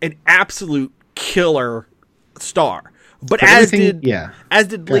like an absolute killer star, but as did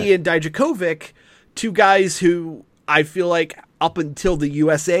Lee and Dijakovic, two guys who I feel like up until the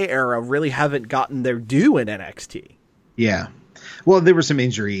USA era really haven't gotten their due in NXT. Yeah. Well, there were some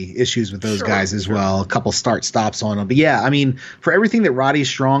injury issues with those guys as well. A couple start-stops on them. But yeah, I mean, for everything that Roddy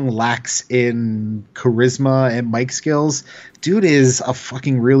Strong lacks in charisma and mic skills, dude is a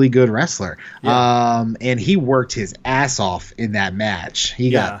fucking really good wrestler. Yeah. And he worked his ass off in that match. He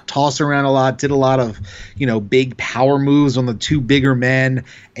got tossed around a lot, did a lot of, big power moves on the two bigger men.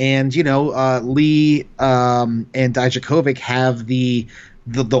 And, Lee and Dijakovic have the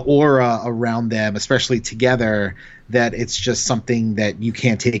aura around them, especially together, that it's just something that you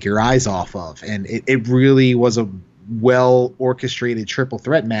can't take your eyes off of. And it really was a well orchestrated triple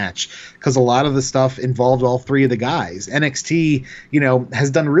threat match because a lot of the stuff involved all three of the guys. NXT,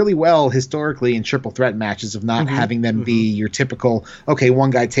 has done really well historically in triple threat matches of not having them be your typical, one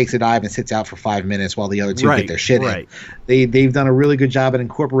guy takes a dive and sits out for 5 minutes while the other two get their shit in. They've done a really good job at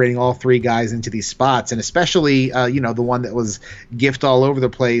incorporating all three guys into these spots, and especially the one that was gift all over the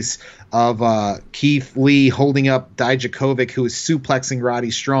place of Keith Lee holding up Dijakovic, who was suplexing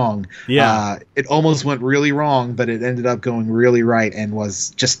Roddy Strong. It almost went really wrong, but it ended up going really right and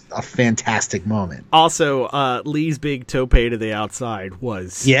was just a fantastic moment. Also, Lee's big tope to the outside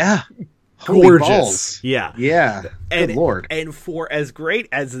was gorgeous. Yeah. Good Lord. And for as great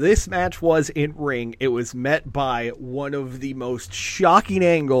as this match was in ring, it was met by one of the most shocking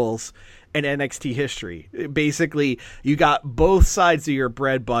angles in NXT history. Basically, you got both sides of your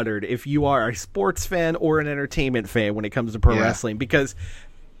bread buttered if you are a sports fan or an entertainment fan when it comes to pro wrestling. Because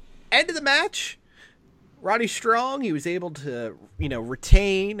end of the match, Roddy Strong, he was able to,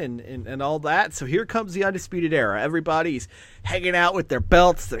 retain and all that. So here comes the Undisputed Era. Everybody's hanging out with their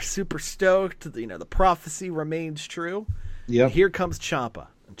belts. They're super stoked. The prophecy remains true. Yep. And here comes Ciampa.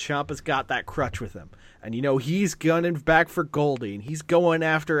 And Ciampa's got that crutch with him. And, he's gunning back for Goldie. And he's going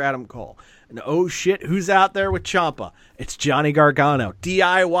after Adam Cole. And oh, shit, who's out there with Ciampa? It's Johnny Gargano.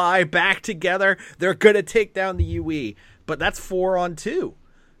 DIY, back together. They're going to take down the UE. But that's 4-on-2.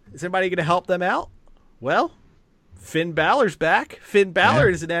 Is anybody going to help them out? Well, Finn Balor's back. Finn Balor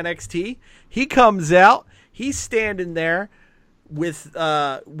is in NXT. He comes out. He's standing there with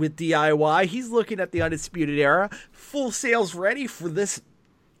DIY. He's looking at the Undisputed Era. Full sails ready for this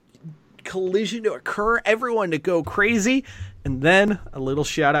collision to occur. Everyone to go crazy. And then a little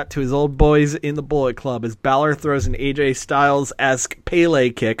shout out to his old boys in the Bullet Club as Balor throws an AJ Styles-esque Pele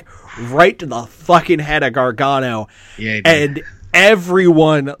kick right to the fucking head of Gargano. Yeah, and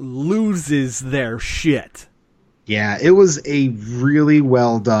everyone loses their shit. Yeah, it was a really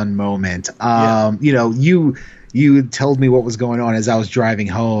well done moment. You told me what was going on as I was driving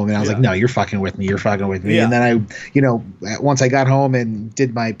home, and I was like, no, you're fucking with me. Yeah. And then once I got home and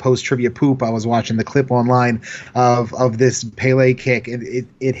did my post trivia poop, I was watching the clip online of this Pele kick, and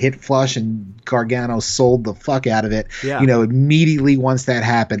it hit flush, and Gargano sold the fuck out of it. Yeah. Immediately once that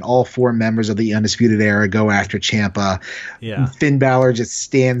happened, all 4 members of the Undisputed Era go after Ciampa. Yeah. Finn Balor just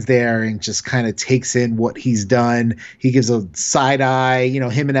stands there and just kind of takes in what he's done. He gives a side eye.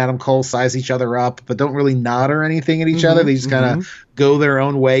 Him and Adam Cole size each other up, but don't really nod or anything at each other. They just kind of go their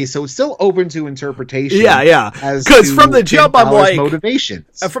own way. So it's still open to interpretation. Yeah. Because from the jump, I'm like,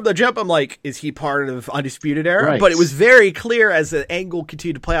 motivations. From the jump, I'm like, is he part of Undisputed Era? Right. But it was very clear as the angle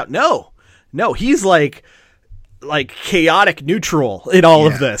continued to play out. No, he's like chaotic neutral in all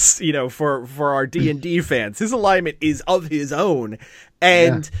of this, for our D&D fans. His alignment is of his own.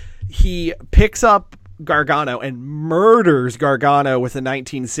 And he picks up Gargano and murders Gargano with a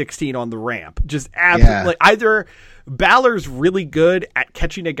 1916 on the ramp. Just absolutely. Either Balor's really good at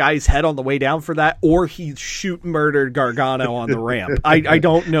catching a guy's head on the way down for that, or he murdered Gargano on the ramp. I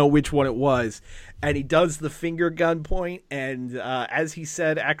don't know which one it was. And he does the finger gun point, and as he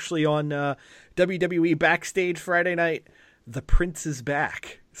said actually on WWE Backstage Friday night, the Prince is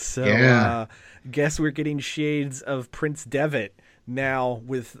back. So guess we're getting shades of Prince Devitt now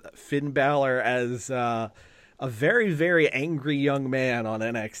with Finn Balor as a very, very angry young man on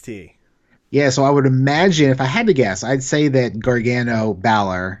NXT. Yeah, so I would imagine, if I had to guess, I'd say that Gargano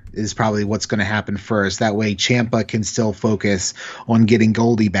Balor is probably what's going to happen first. That way Ciampa can still focus on getting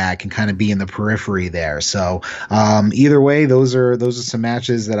Goldie back and kind of be in the periphery there. So either way, those are some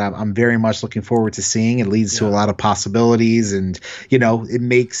matches that I'm very much looking forward to seeing. It leads to a lot of possibilities, and it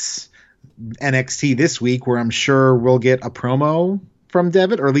makes NXT this week, where I'm sure we'll get a promo from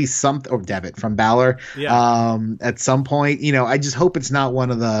Devitt, or at least from Balor at some point. I just hope it's not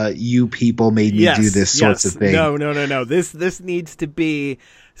one of the "you people made me do this" sorts of thing. No. This needs to be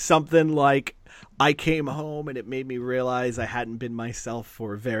something like, I came home and it made me realize I hadn't been myself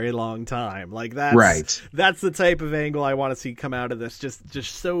for a very long time. Like that's the type of angle I want to see come out of this.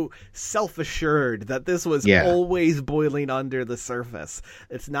 Just so self-assured that this was always boiling under the surface.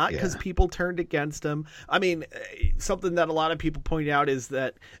 It's not because people turned against him. I mean, something that a lot of people point out is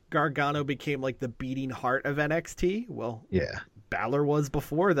that Gargano became like the beating heart of NXT. Well, Balor was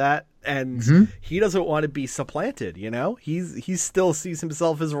before that, and he doesn't want to be supplanted. He still sees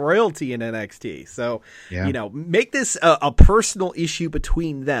himself as royalty in NXT. So make this a personal issue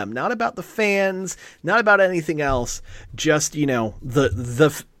between them, not about the fans, not about anything else. Just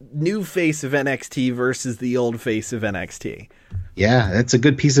the new face of NXT versus the old face of NXT. Yeah, that's a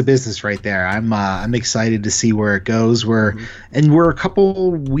good piece of business right there. I'm excited to see where it goes. We're a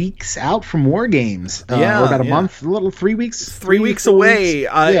couple weeks out from War Games. We're about a month, 3 weeks. 3 weeks away.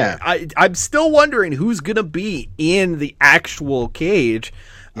 I'm still wondering who's gonna be in the actual cage.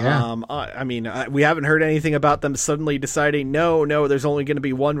 Yeah. We haven't heard anything about them suddenly deciding, no, there's only going to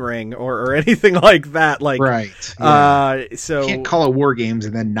be one ring or anything like that. Like, right. Yeah. So can't call it War Games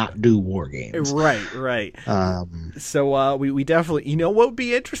and then not do War Games. Right. So we definitely, what would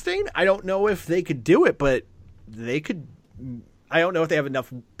be interesting? I don't know if they could do it, but they could. I don't know if they have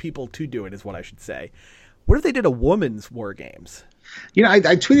enough people to do it, is what I should say. What if they did a women's War Games? I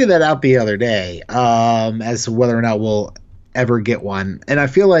tweeted that out the other day as to whether or not we'll ever get one. And I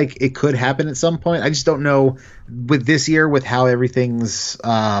feel like it could happen at some point. I just don't know with this year, with how everything's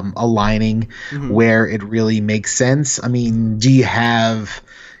aligning, where it really makes sense. I mean, do you have,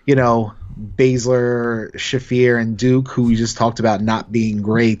 Baszler, Shafir, and Duke, who we just talked about not being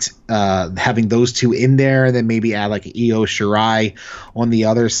great, having those two in there, and then maybe add like Io Shirai on the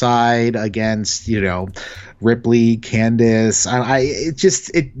other side against, Ripley, Candice.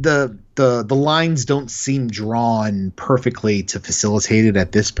 The lines don't seem drawn perfectly to facilitate it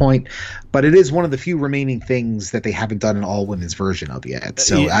at this point, but it is one of the few remaining things that they haven't done an all women's version of yet.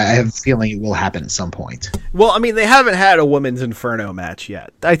 So I have a feeling it will happen at some point. Well, I mean, they haven't had a women's Inferno match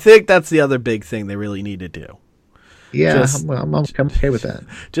yet. I think that's the other big thing they really need to do. Yeah, I'm okay with that.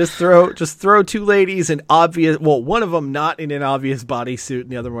 Just throw two ladies in obvious. Well, one of them not in an obvious bodysuit, and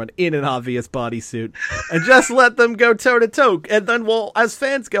the other one in an obvious bodysuit, and just let them go toe to toe. And then, as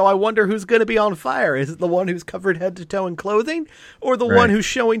fans go, I wonder who's going to be on fire. Is it the one who's covered head to toe in clothing, or the one who's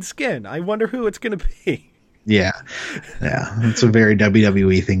showing skin? I wonder who it's going to be. Yeah, it's a very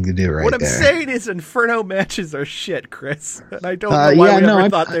WWE thing to do, right? What I'm saying is, Inferno matches are shit, Chris, and I don't know why we ever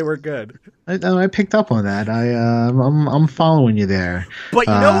thought they were good. I picked up on that. I'm following you there. But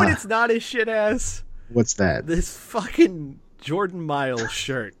you know what? It's not as shit as. What's that? This fucking Jordan Miles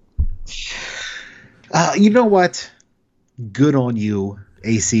shirt. You know what? Good on you,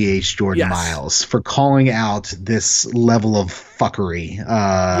 ACH Jordan Miles, for calling out this level of fuckery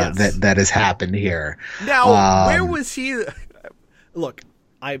that has happened here. Now, where was he? Look,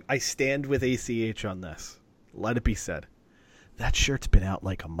 I stand with ACH on this. Let it be said. That shirt's been out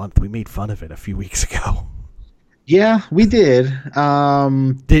like a month. We made fun of it a few weeks ago. Yeah, we did.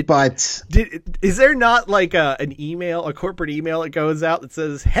 Is there not like a corporate email that goes out that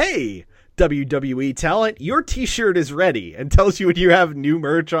says, "Hey, WWE talent, your T-shirt is ready," and tells you when you have new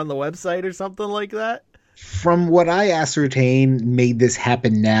merch on the website or something like that? From what I ascertain made this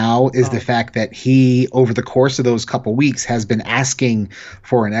happen now is the fact that he, over the course of those couple weeks, has been asking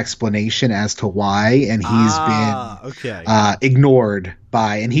for an explanation as to why, and he's been ignored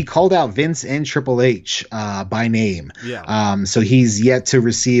by, and he called out Vince and Triple H by name. Yeah. So he's yet to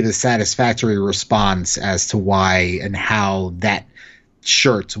receive a satisfactory response as to why and how that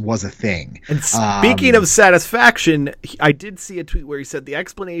shirt was a thing. And speaking of satisfaction, I did see a tweet where he said the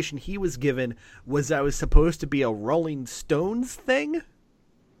explanation he was given was I was supposed to be a Rolling Stones thing.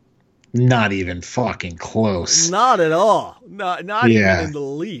 Not even fucking close. Not at all. Not even in the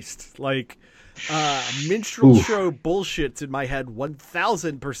least. Like minstrel show bullshit's in my head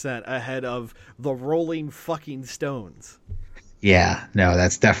 1000% ahead of the Rolling fucking Stones. Yeah, no,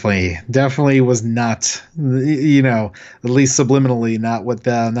 that's definitely was not, at least subliminally not what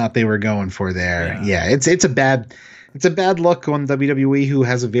they were going for there. Yeah, it's a bad look on WWE, who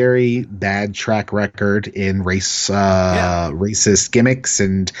has a very bad track record in racist gimmicks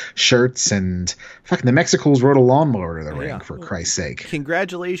and shirts, and fucking the Mexicals rode a lawnmower to the ring, for Christ's sake.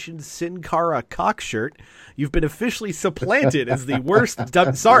 Congratulations, Sin Cara Cockshirt. You've been officially supplanted as the worst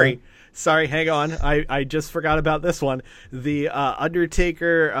Sorry, hang on. I just forgot about this one. The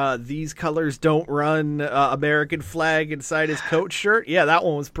Undertaker, These Colors Don't Run American flag inside his coat shirt. Yeah, that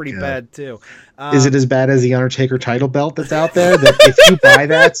one was pretty bad, too. Is it as bad as the Undertaker title belt that's out there? That if you buy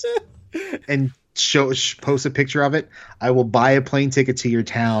that and post a picture of it, I will buy a plane ticket to your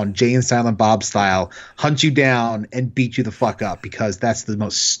town, Jay and Silent Bob style, hunt you down, and beat you the fuck up, because that's the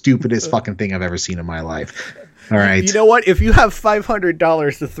most stupidest fucking thing I've ever seen in my life. All right. You know what? If you have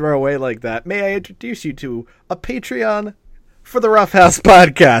 $500 to throw away like that, may I introduce you to a Patreon for the Rough House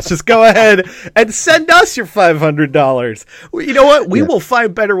Podcast? Just go ahead and send us your $500. You know what? We will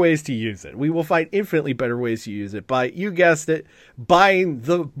find better ways to use it. We will find infinitely better ways to use it by, you guessed it, buying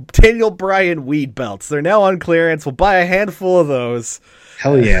the Daniel Bryan weed belts. They're now on clearance. We'll buy a handful of those.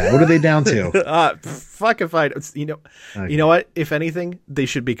 Hell yeah. What are they down to? Fuck if I... You know what? If anything, they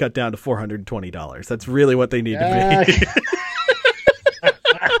should be cut down to $420. That's really what they need to be.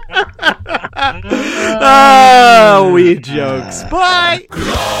 Weed jokes. Bye!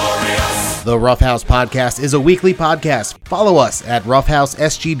 The Rough House Podcast is a weekly podcast. Follow us at Rough House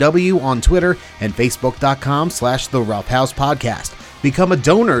SGW on Twitter and Facebook.com/The Rough House Podcast. Become a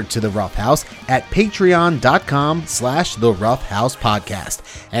donor to the Rough House at patreon.com/The Rough House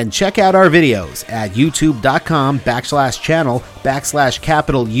Podcast. And check out our videos at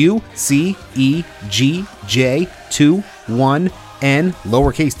youtube.com/channel/UCEGJ21N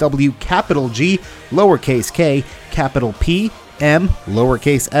lowercase w capital G lowercase k capital P M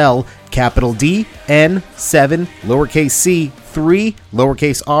lowercase L capital D N 7 lowercase c 3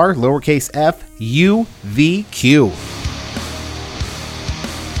 lowercase r lowercase f U V Q.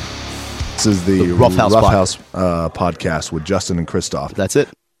 This is the Rough House podcast with Justin and Christoff. That's it.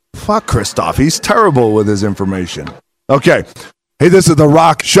 Fuck Christoff. He's terrible with his information. Okay. Hey, this is The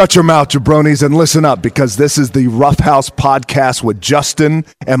Rock. Shut your mouth, jabronis, and listen up, because this is the Rough House podcast with Justin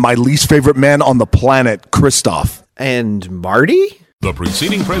and my least favorite man on the planet, Christoff. And Marty? The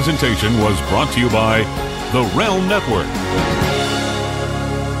preceding presentation was brought to you by the Realm Network.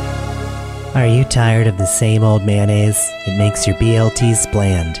 Are you tired of the same old mayonnaise? It makes your BLTs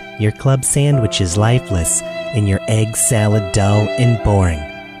bland, your club sandwiches lifeless, and your egg salad dull and boring.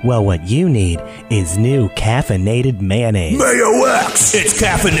 Well, what you need is new caffeinated mayonnaise. Mayo X! It's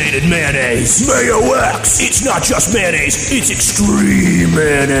caffeinated mayonnaise. Mayo X! It's not just mayonnaise, it's extreme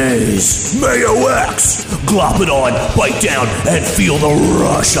mayonnaise. Mayo X! Glop it on, bite down, and feel the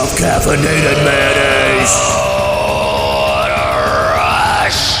rush of caffeinated mayonnaise. Oh, the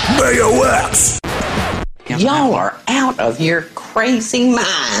rush! Mayo X! Y'all are out of your crazy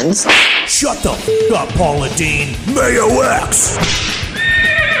minds. Shut the f*** up, Paula Deen. Mayo X!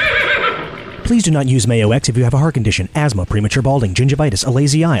 Please do not use Mayo X if you have a heart condition, asthma, premature balding, gingivitis, a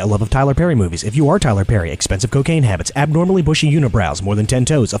lazy eye, a love of Tyler Perry movies. If you are Tyler Perry, expensive cocaine habits, abnormally bushy unibrows, more than 10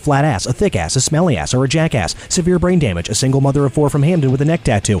 toes, a flat ass, a thick ass, a smelly ass, or a jackass, severe brain damage, a single mother of 4 from Hamden with a neck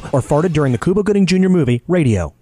tattoo, or farted during a Cuba Gooding Jr. movie, radio.